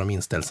eller handlar det om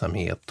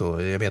inställsamhet?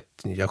 Och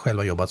jag själv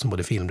har jobbat som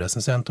både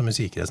filmrecensent och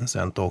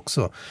musikrecensent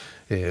också.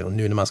 Och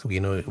nu när man ska gå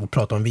in och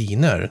prata om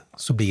viner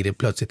så blir det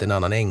plötsligt en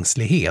annan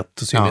ängslighet.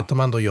 Så om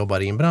man då jobbar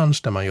i en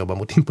bransch där man jobbar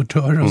mot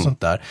importörer och sånt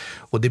där.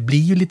 Och det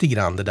blir ju lite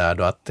grann det där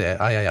då att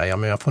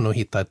men jag får nog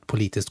hitta ett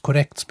politiskt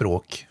korrekt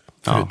språk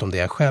förutom det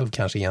jag själv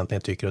kanske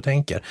egentligen tycker och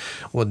tänker.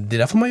 Och det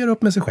där får man göra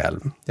upp med sig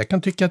själv. Jag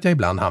kan tycka att jag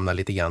ibland hamnar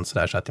lite grann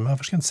sådär så att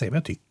varför ska jag inte säga vad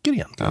jag tycker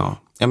egentligen? Ja,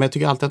 men jag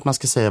tycker alltid att man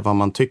ska säga vad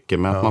man tycker,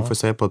 men att man får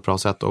säga på ett bra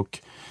sätt. Och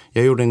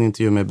jag gjorde en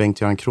intervju med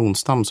Bengt-Göran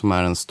Kronstam som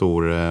är en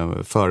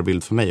stor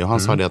förebild för mig och han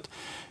sa det att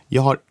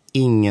jag har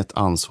inget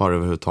ansvar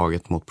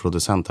överhuvudtaget mot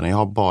producenterna. Jag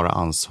har bara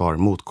ansvar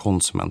mot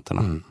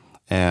konsumenterna.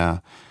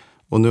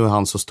 Och nu är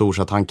han så stor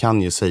så att han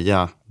kan ju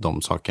säga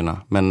de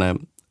sakerna.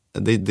 Men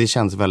det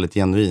känns väldigt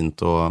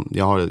genuint och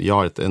jag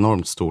har ett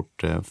enormt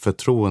stort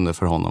förtroende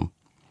för honom.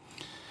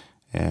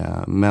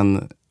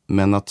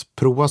 Men att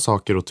prova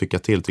saker och tycka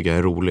till tycker jag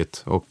är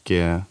roligt. Och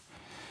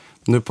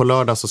nu på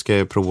lördag så ska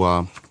jag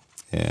prova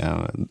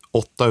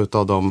 8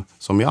 utav dem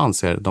som jag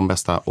anser de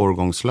bästa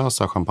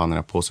årgångslösa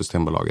champagnerna på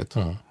Systembolaget.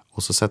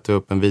 Och så sätter jag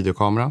upp en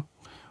videokamera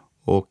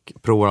och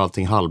provar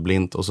allting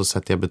halvblint och så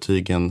sätter jag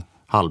betygen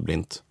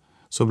halvblint.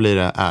 Så blir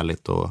det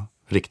ärligt och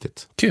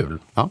riktigt. Kul.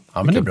 Ja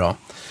men det är bra.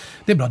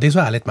 Det är bra, det är så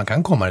ärligt man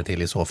kan komma det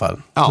till i så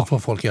fall. Så får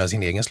folk göra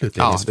sin egen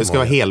slutledning. Ja, det ska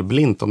vara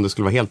helblint om det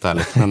skulle vara helt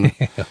ärligt. Men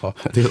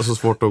det är så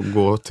svårt att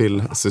gå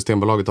till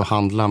Systembolaget och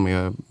handla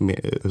med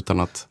utan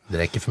att... Det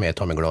räcker för mig att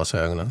ta med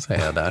glasögonen,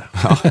 säger jag där.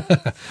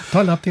 Ta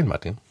en lapp till,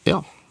 Martin.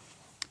 Ja,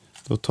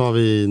 då tar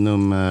vi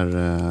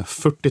nummer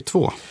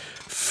 42.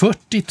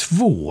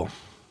 42.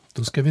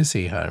 Då ska vi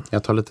se här.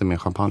 Jag tar lite mer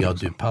champagne. Ja,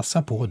 du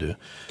passar på du.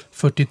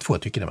 42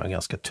 tycker den var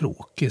ganska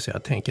tråkig så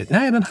jag tänker,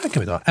 nej den här kan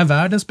vi ta. Är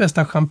världens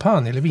bästa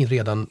champagne eller vin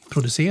redan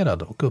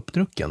producerad och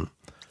uppdrucken?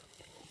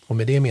 Och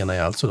med det menar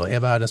jag alltså då, är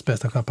världens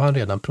bästa champagne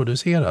redan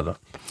producerad?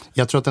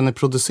 Jag tror att den är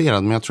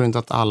producerad men jag tror inte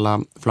att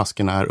alla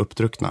flaskorna är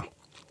uppdruckna.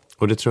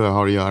 Och det tror jag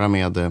har att göra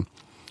med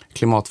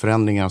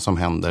klimatförändringar som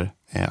händer.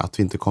 Att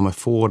vi inte kommer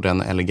få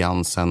den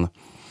elegansen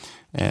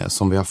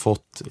som vi har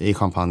fått i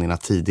champagnerna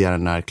tidigare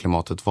när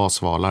klimatet var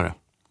svalare.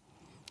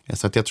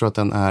 Så att jag tror att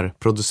den är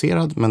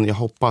producerad men jag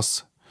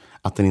hoppas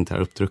att den inte är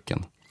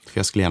uppdrucken. För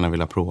jag skulle gärna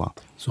vilja prova.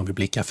 Så om vi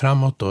blickar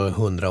framåt då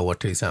 100 år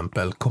till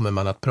exempel. Kommer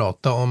man att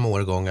prata om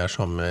årgångar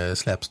som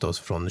släpps då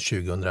från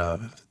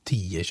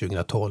 2010,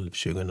 2012,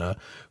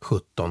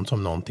 2017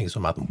 som någonting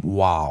som att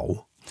wow?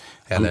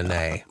 Eller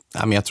nej?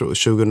 Ja, men jag tror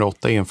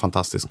 2008 är en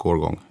fantastisk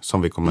årgång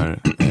som vi kommer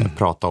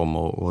prata om.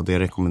 Och det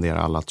rekommenderar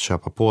alla att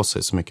köpa på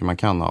sig så mycket man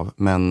kan av.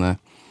 Men...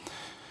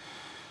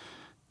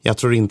 jag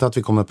tror inte att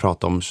vi kommer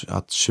prata om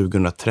att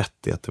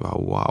 2030 att det var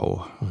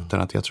wow.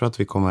 Utan att jag tror att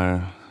vi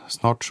kommer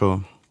snart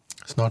så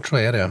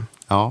är det.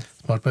 Ja.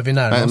 Snart börjar vi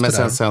närma oss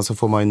men sen så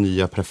får man ju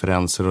nya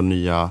preferenser och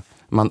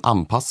man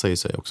anpassar ju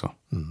sig också.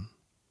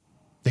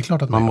 Det är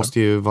klart att man måste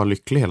ju vara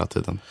lycklig hela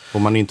tiden.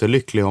 Och man är inte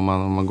lycklig om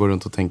man går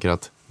runt och tänker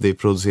att det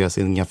produceras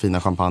inga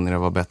fina champagner, det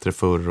var bättre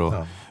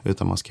förr.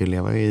 Utan man ska ju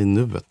leva i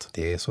nuet.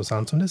 Det är så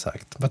sant som det är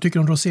sagt. Vad tycker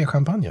du om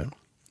roséchampagner?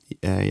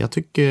 Jag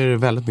tycker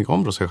väldigt mycket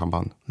om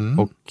roséchampagne.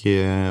 Och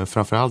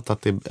framförallt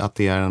att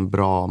det är en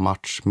bra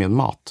match med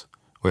mat.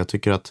 Och jag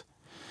tycker att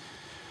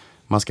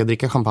Man ska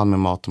dricka champagne med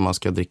mat och man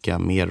ska dricka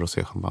mer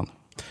roséchampagne.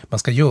 Man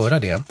ska göra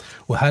det.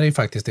 Och här är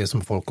faktiskt det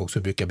som folk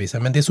också brukar bli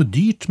säga. Men det är så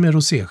dyrt med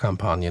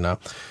roséchampagnerna.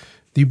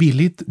 Det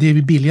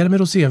är billigare med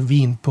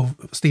rosévin på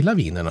stilla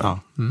vinerna. Ja.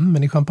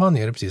 Men i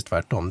champagne är det precis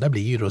tvärtom. Där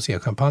blir ju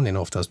roséchampagnen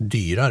oftast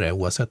dyrare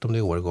oavsett om det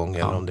är årgång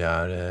eller om det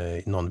är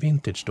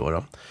non-vintage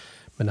då.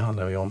 Men det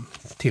handlar ju om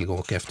tillgång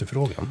och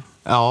efterfrågan.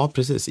 Ja,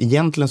 precis.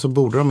 Egentligen så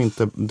borde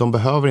de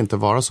behöver inte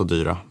vara så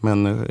dyra.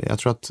 Men jag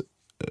tror att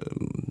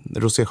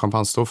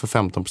roséchampagne står för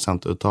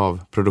 15% utav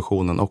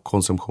produktionen och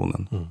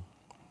konsumtionen.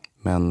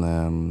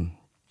 Men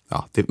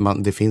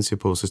det finns ju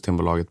på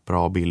Systembolaget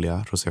bra och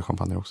billiga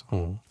roséchampagne också.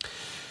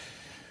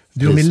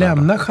 Du, om vi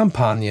lämnar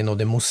champagnen och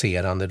det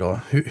mousserande då.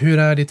 Hur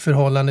är ditt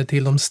förhållande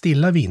till de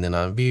stilla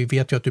vinerna? Vi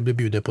vet ju att du blir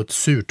bjuden på ett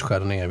surt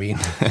chardonnayvin.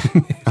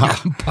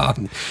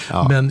 Champagne.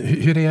 Ja. Men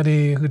hur är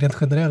det rent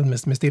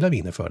generellt med stilla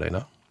viner för dig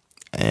då?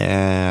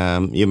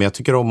 Men jag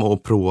tycker om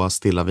att prova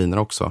stilla viner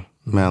också.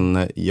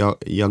 Men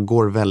jag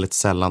går väldigt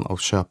sällan och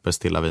köper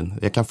stilla vin.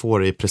 Jag kan få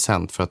det i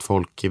present för att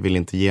folk vill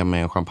inte ge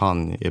mig en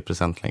champagne i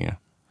present längre.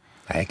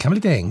 Nej, det kan bli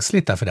lite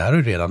ängsligt där, för det här har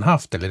du redan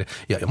haft. Eller,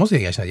 jag måste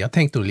erkänna, jag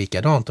tänkte då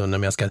likadant.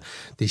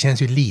 Det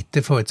känns ju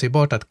lite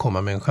förutsägbart att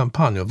komma med en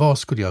champagne. Och vad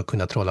skulle jag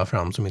kunna trolla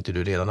fram som inte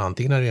du redan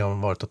antingen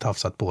har varit och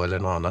tafsat på eller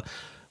något annat.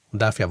 Och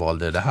därför jag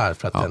valde det här,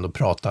 för att ändå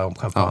prata om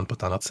champagne på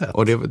ett annat sätt.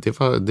 Och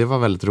det var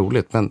väldigt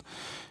roligt. Men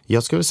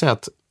jag skulle säga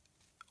att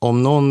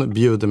om någon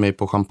bjuder mig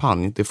på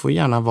champagne, det får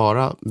gärna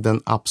vara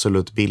den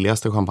absolut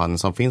billigaste champagne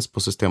som finns på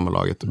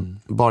Systembolaget.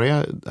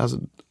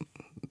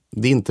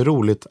 Det är inte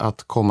roligt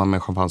att komma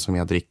med champagne som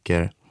jag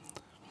dricker.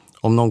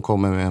 Om någon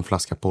kommer med en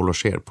flaska Paul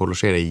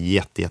Rocher är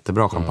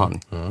jättebra champagne.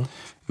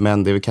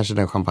 Men det är väl kanske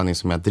den champagne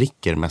som jag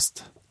dricker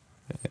mest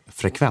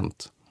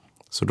frekvent.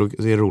 Så då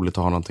är det roligt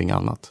att ha någonting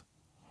annat.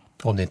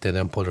 Om det inte är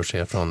den Paul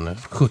Rocher från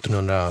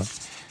 1792.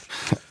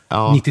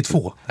 Ja,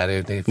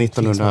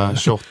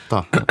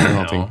 1928 eller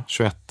någonting.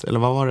 21. Eller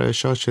vad var det?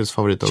 Churchills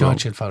favorit?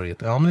 Churchills favorit.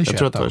 Ja, men det är 21. Jag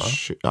tror att det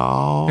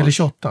var, eller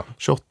 28.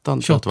 28 är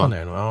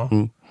det nog, ja.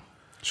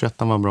 21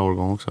 var en bra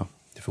årgång också.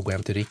 Du får gå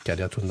hem till Rickard.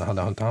 Jag tror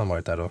hade inte han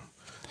varit där och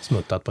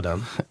smuttat på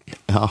den.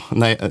 Ja,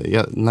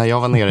 när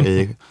jag var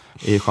nere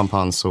i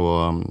Champagne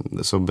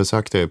så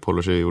besökte jag Paul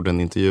Rocher och gjorde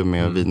en intervju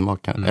med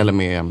vinmakaren, eller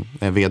med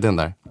vdn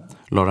där,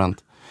 Laurent.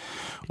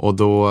 Och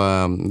då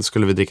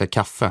skulle vi dricka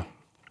kaffe.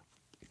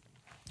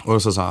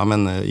 Och så sa han,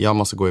 men jag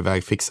måste gå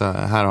iväg, fixa,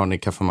 här har ni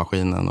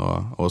kaffemaskinen.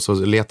 Och så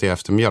letade jag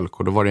efter mjölk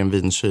och då var det en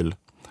vinkyl.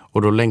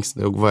 Och då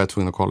var jag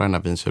tvungen att kolla den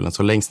här vinkylen.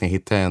 Så längst ner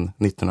hittade jag en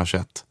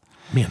 1921.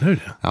 Menar du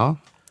det? Ja,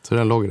 så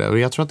den låg där. Och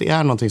jag tror att det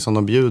är någonting som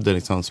de bjuder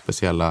liksom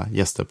speciella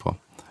gäster på.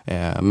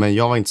 Men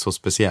jag var inte så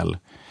speciell.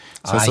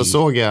 Sen så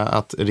såg jag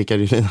att Rickard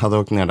Julin hade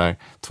åkt ner där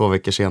 2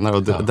 veckor senare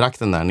och drack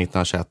den där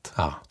 1921.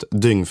 Ja.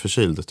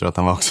 Dyngförkyld tror jag att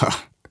han var också.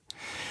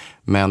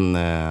 Men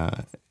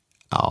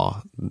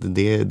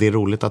det är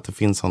roligt att det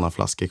finns sådana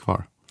flaskor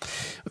kvar.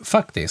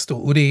 Faktiskt,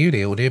 och det är ju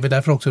det. Och det är väl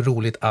därför också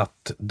roligt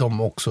att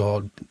de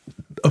också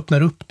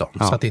öppnar upp dem.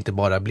 Så att det inte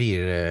bara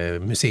blir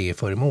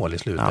museiföremål i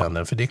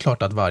slutändan. För det är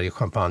klart att varje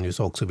champagnehus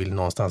också vill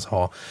någonstans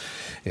ha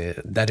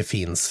där det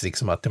finns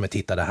liksom att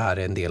titta, det här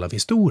är en del av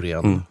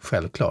historien.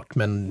 Självklart.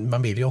 Men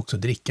man vill ju också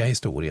dricka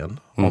historien.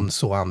 Om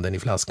så anden i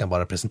flaskan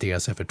bara presenterar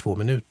sig för 2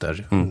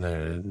 minuter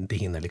när det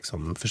hinner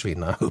liksom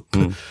försvinna upp.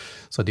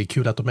 Så det är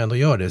kul att de ändå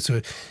gör det.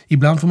 Så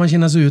ibland får man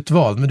känna sig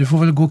utvald, men du får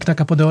väl gå och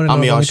knacka på dörren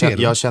någon gång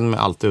till. Jag känner mig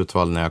alltid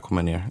utvald när jag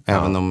kommer ner.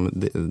 Även om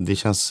det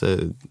känns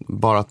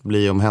bara att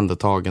bli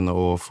omhändertagen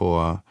och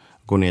få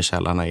gå ner i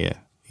källarna är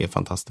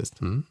fantastiskt.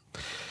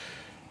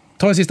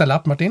 Ta en sista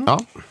lapp, Martin. Ja.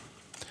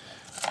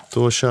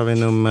 Då kör vi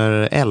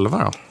nummer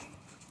 11 då.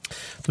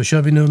 Då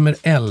kör vi nummer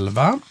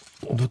 11.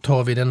 Och då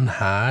tar vi den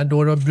här.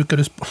 Då brukar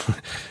du...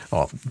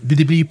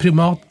 det blir ju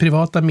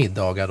privata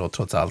middagar då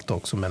trots allt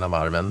också mellan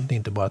varven. Det är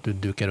inte bara att du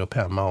dukar upp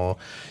hemma och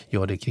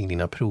gör det kring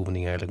dina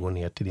provningar eller går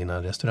ner till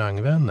dina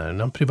restaurangvänner.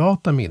 Några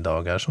privata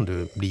middagar som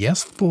du blir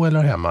gäst på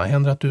eller hemma,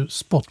 händer att du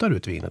spottar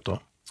ut vinet då?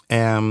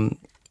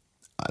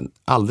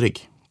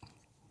 Aldrig.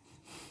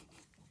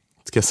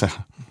 Ska jag säga.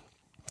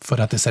 För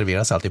att det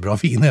serveras alltid bra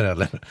viner,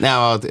 eller?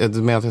 Nej,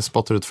 men att jag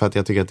spottar ut för att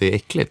jag tycker att det är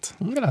äckligt.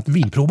 Eller att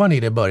vinprovaren i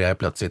det börjar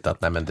plötsligt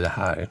att, nej men det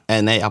här...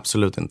 Nej,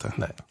 absolut inte.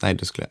 Nej,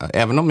 det skulle jag...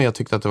 Även om jag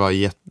tyckte att det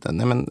var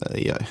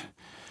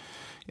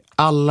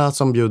alla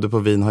som bjuder på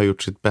vin har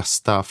gjort sitt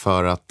bästa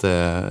för att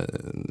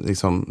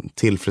liksom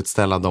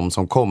tillfredsställa de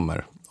som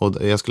kommer. Och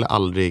jag skulle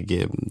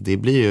aldrig... Det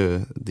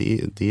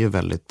är ju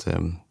väldigt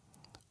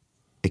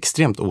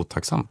extremt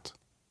otacksamt.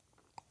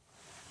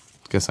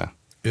 Ska jag säga.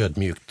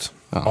 Ödmjukt.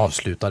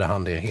 Avslutade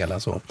han det hela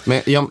så.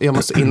 Men jag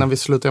måste, innan vi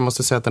slutar, jag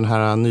måste säga att den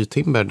här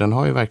Nytimber, den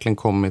har ju verkligen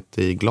kommit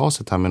i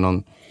glaset här med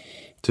någon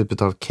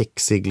typ av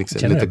kexig,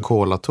 liksom, lite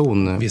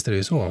kolaton. Visst är det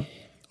ju så.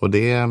 Och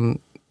det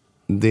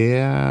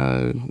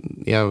är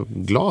jag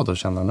glad att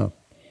känna nu.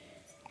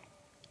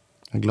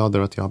 Jag är glad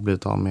över att jag har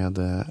blivit av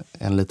med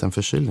en liten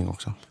förkylning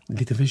också.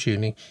 Lite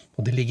förkylning.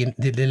 Och det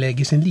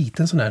lägger sig en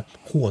liten sån här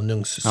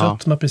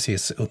honungssötma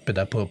precis uppe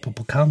där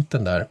på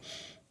kanten där.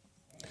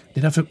 Det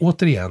är därför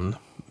återigen...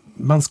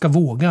 Man ska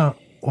våga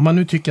om man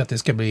nu tycker att det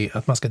ska bli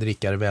att man ska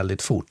dricka det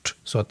väldigt fort,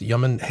 så att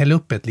häll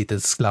upp ett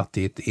litet slatt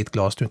i ett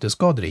glas du inte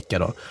ska dricka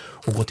då,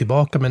 och gå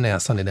tillbaka med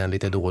näsan i den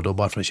lite då och då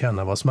bara för att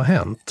känna vad som har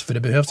hänt. För det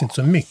behövs inte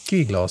så mycket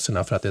i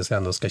glaserna för att det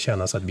ändå ska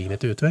kännas att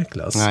vinet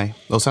utvecklas. Nej,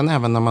 och sen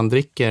även när man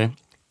dricker,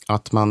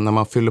 när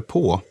man fyller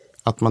på,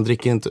 att man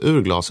dricker inte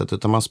ur glaset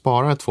utan man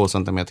sparar 2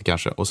 centimeter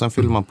kanske och sen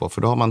fyller man på,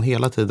 för då har man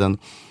hela tiden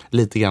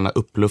lite grann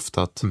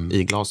uppluftat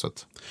i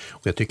glaset.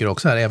 Och jag tycker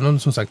också här, även om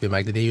som sagt vi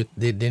märkte,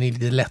 det är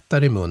lite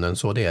lättare i munnen,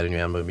 så det är det ju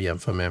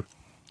jämfört med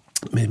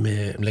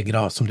Le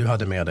Gras som du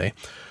hade med dig.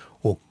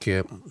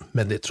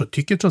 Men det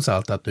tycker trots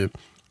allt att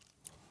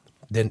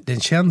den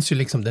känns ju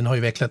liksom, den har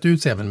ju vecklat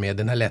ut sig även med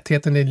den här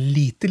lättheten,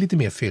 är lite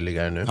mer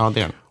fylligare nu. Ja,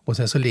 det är. Och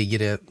sen så ligger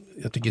det,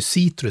 jag tycker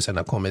citrusen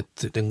har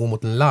kommit, den går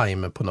mot en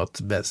lime på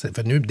något,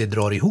 för nu det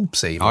drar ihop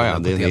sig. Ja,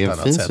 det är en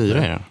fin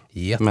syra i den.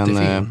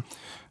 Jättefin.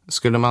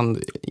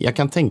 Men jag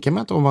kan tänka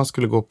mig att om man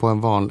skulle gå på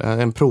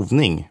en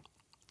provning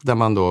där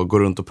man då går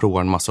runt och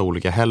provar en massa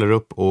olika, häller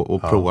upp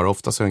och provar,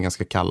 ofta så är den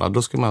ganska kalla,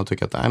 då skulle man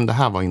tycka att det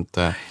här var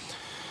inte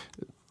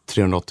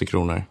 380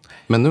 kronor.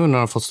 Men nu när den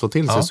har fått stå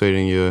till sig så är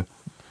den ju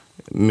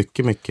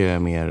mycket,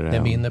 mycket mer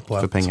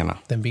för pengarna.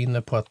 Den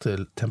vinner på att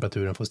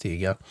temperaturen får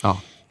stiga.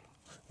 Ja.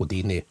 Och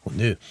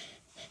nu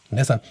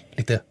nästan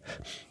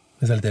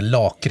lite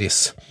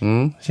lakrits.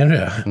 Känner du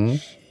det?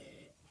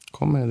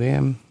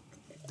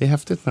 Det är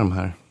häftigt med de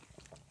här.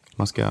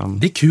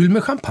 Det är kul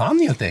med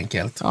champagne helt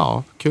enkelt.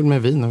 Ja, kul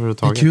med vin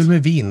överhuvudtaget. Det är kul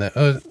med vin.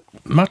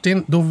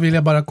 Martin, då vill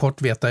jag bara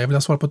kort veta, jag vill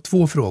ha svar på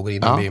 2 frågor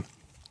innan vi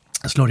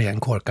slår igen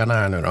korkarna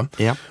här nu då.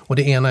 Ja. Och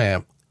det ena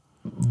är,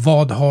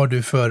 vad har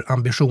du för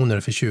ambitioner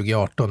för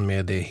 2018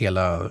 med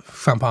hela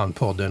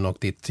champagnepodden och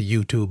ditt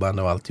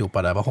YouTubande och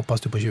alltihopa där? Vad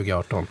hoppas du på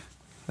 2018?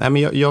 Nej,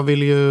 men jag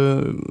vill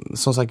ju,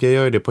 som sagt, jag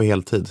gör ju det på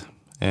heltid.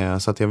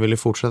 Så att jag vill ju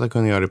fortsätta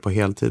kunna göra det på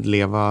heltid,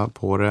 leva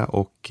på det,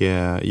 och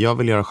jag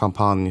vill göra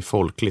champagne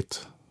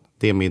folkligt.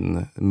 Det är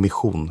min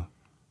mission.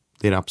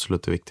 Det är det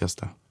absolut det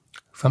viktigaste.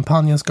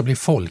 Champagnen ska bli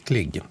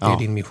folklig, det är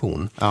din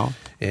mission. Ja.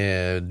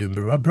 Du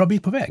är en bra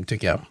bit på väg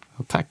tycker jag.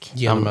 Tack.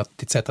 Genom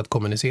ditt sätt att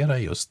kommunicera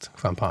just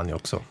champagne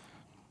också.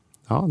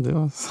 Ja, det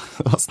var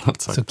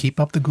snabbt sagt. Så keep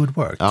up the good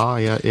work.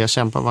 Ja, jag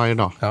kämpar varje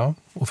dag. Ja,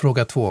 och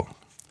fråga 2.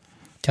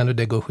 Kan du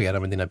degorgera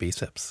med dina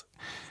biceps?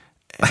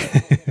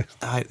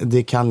 Nej,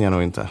 det kan jag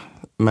nog inte.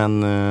 Men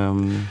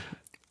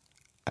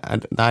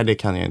nej, det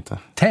kan jag inte.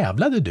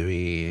 Tävlade du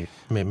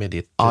med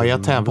ditt... Ja,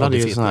 jag tävlade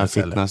i sån här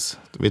fitness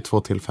vid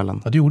 2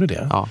 tillfällen. Ja, du gjorde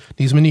det? Ja.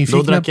 Ni som är nyfikna...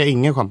 Då drack jag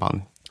ingen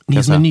champagne.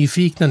 Ni som är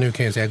nyfikna nu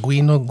kan ju säga, gå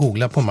in och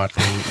googla på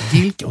Martin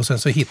Gilck och sen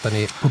så hittar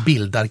ni på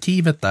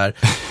bildarkivet där.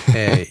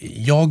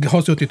 Jag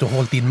har suttit och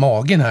hållit in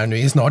magen här nu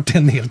i snart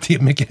en hel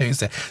timme kan jag ju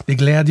säga. Det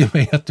glädjer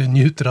mig att du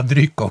njuter av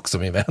dryck också,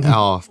 min vän.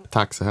 Ja,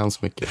 tack så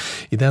hemskt mycket.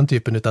 I den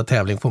typen av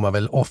tävling får man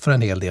väl offra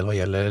en hel del vad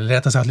gäller, eller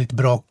rättare sagt lite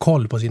bra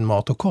koll på sin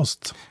mat och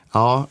kost.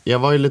 Ja, jag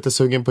var ju lite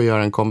sugen på att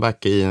göra en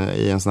comeback i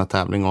en sån här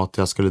tävling och att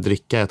jag skulle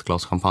dricka ett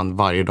glas champagne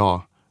varje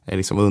dag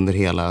liksom under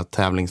hela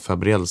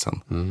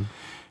tävlingsförberedelsen.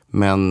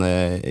 Men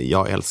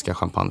jag älskar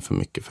champagne för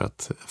mycket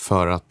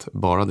för att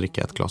bara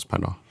dricka ett glas per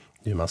dag.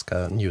 Man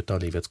ska njuta av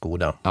livets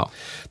goda. Ja.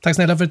 Tack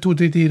snälla för att du tog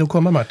dig tid att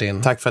komma,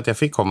 Martin. Tack för att jag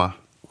fick komma.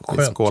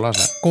 Skönt. Skålar.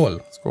 Skål.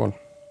 Skål.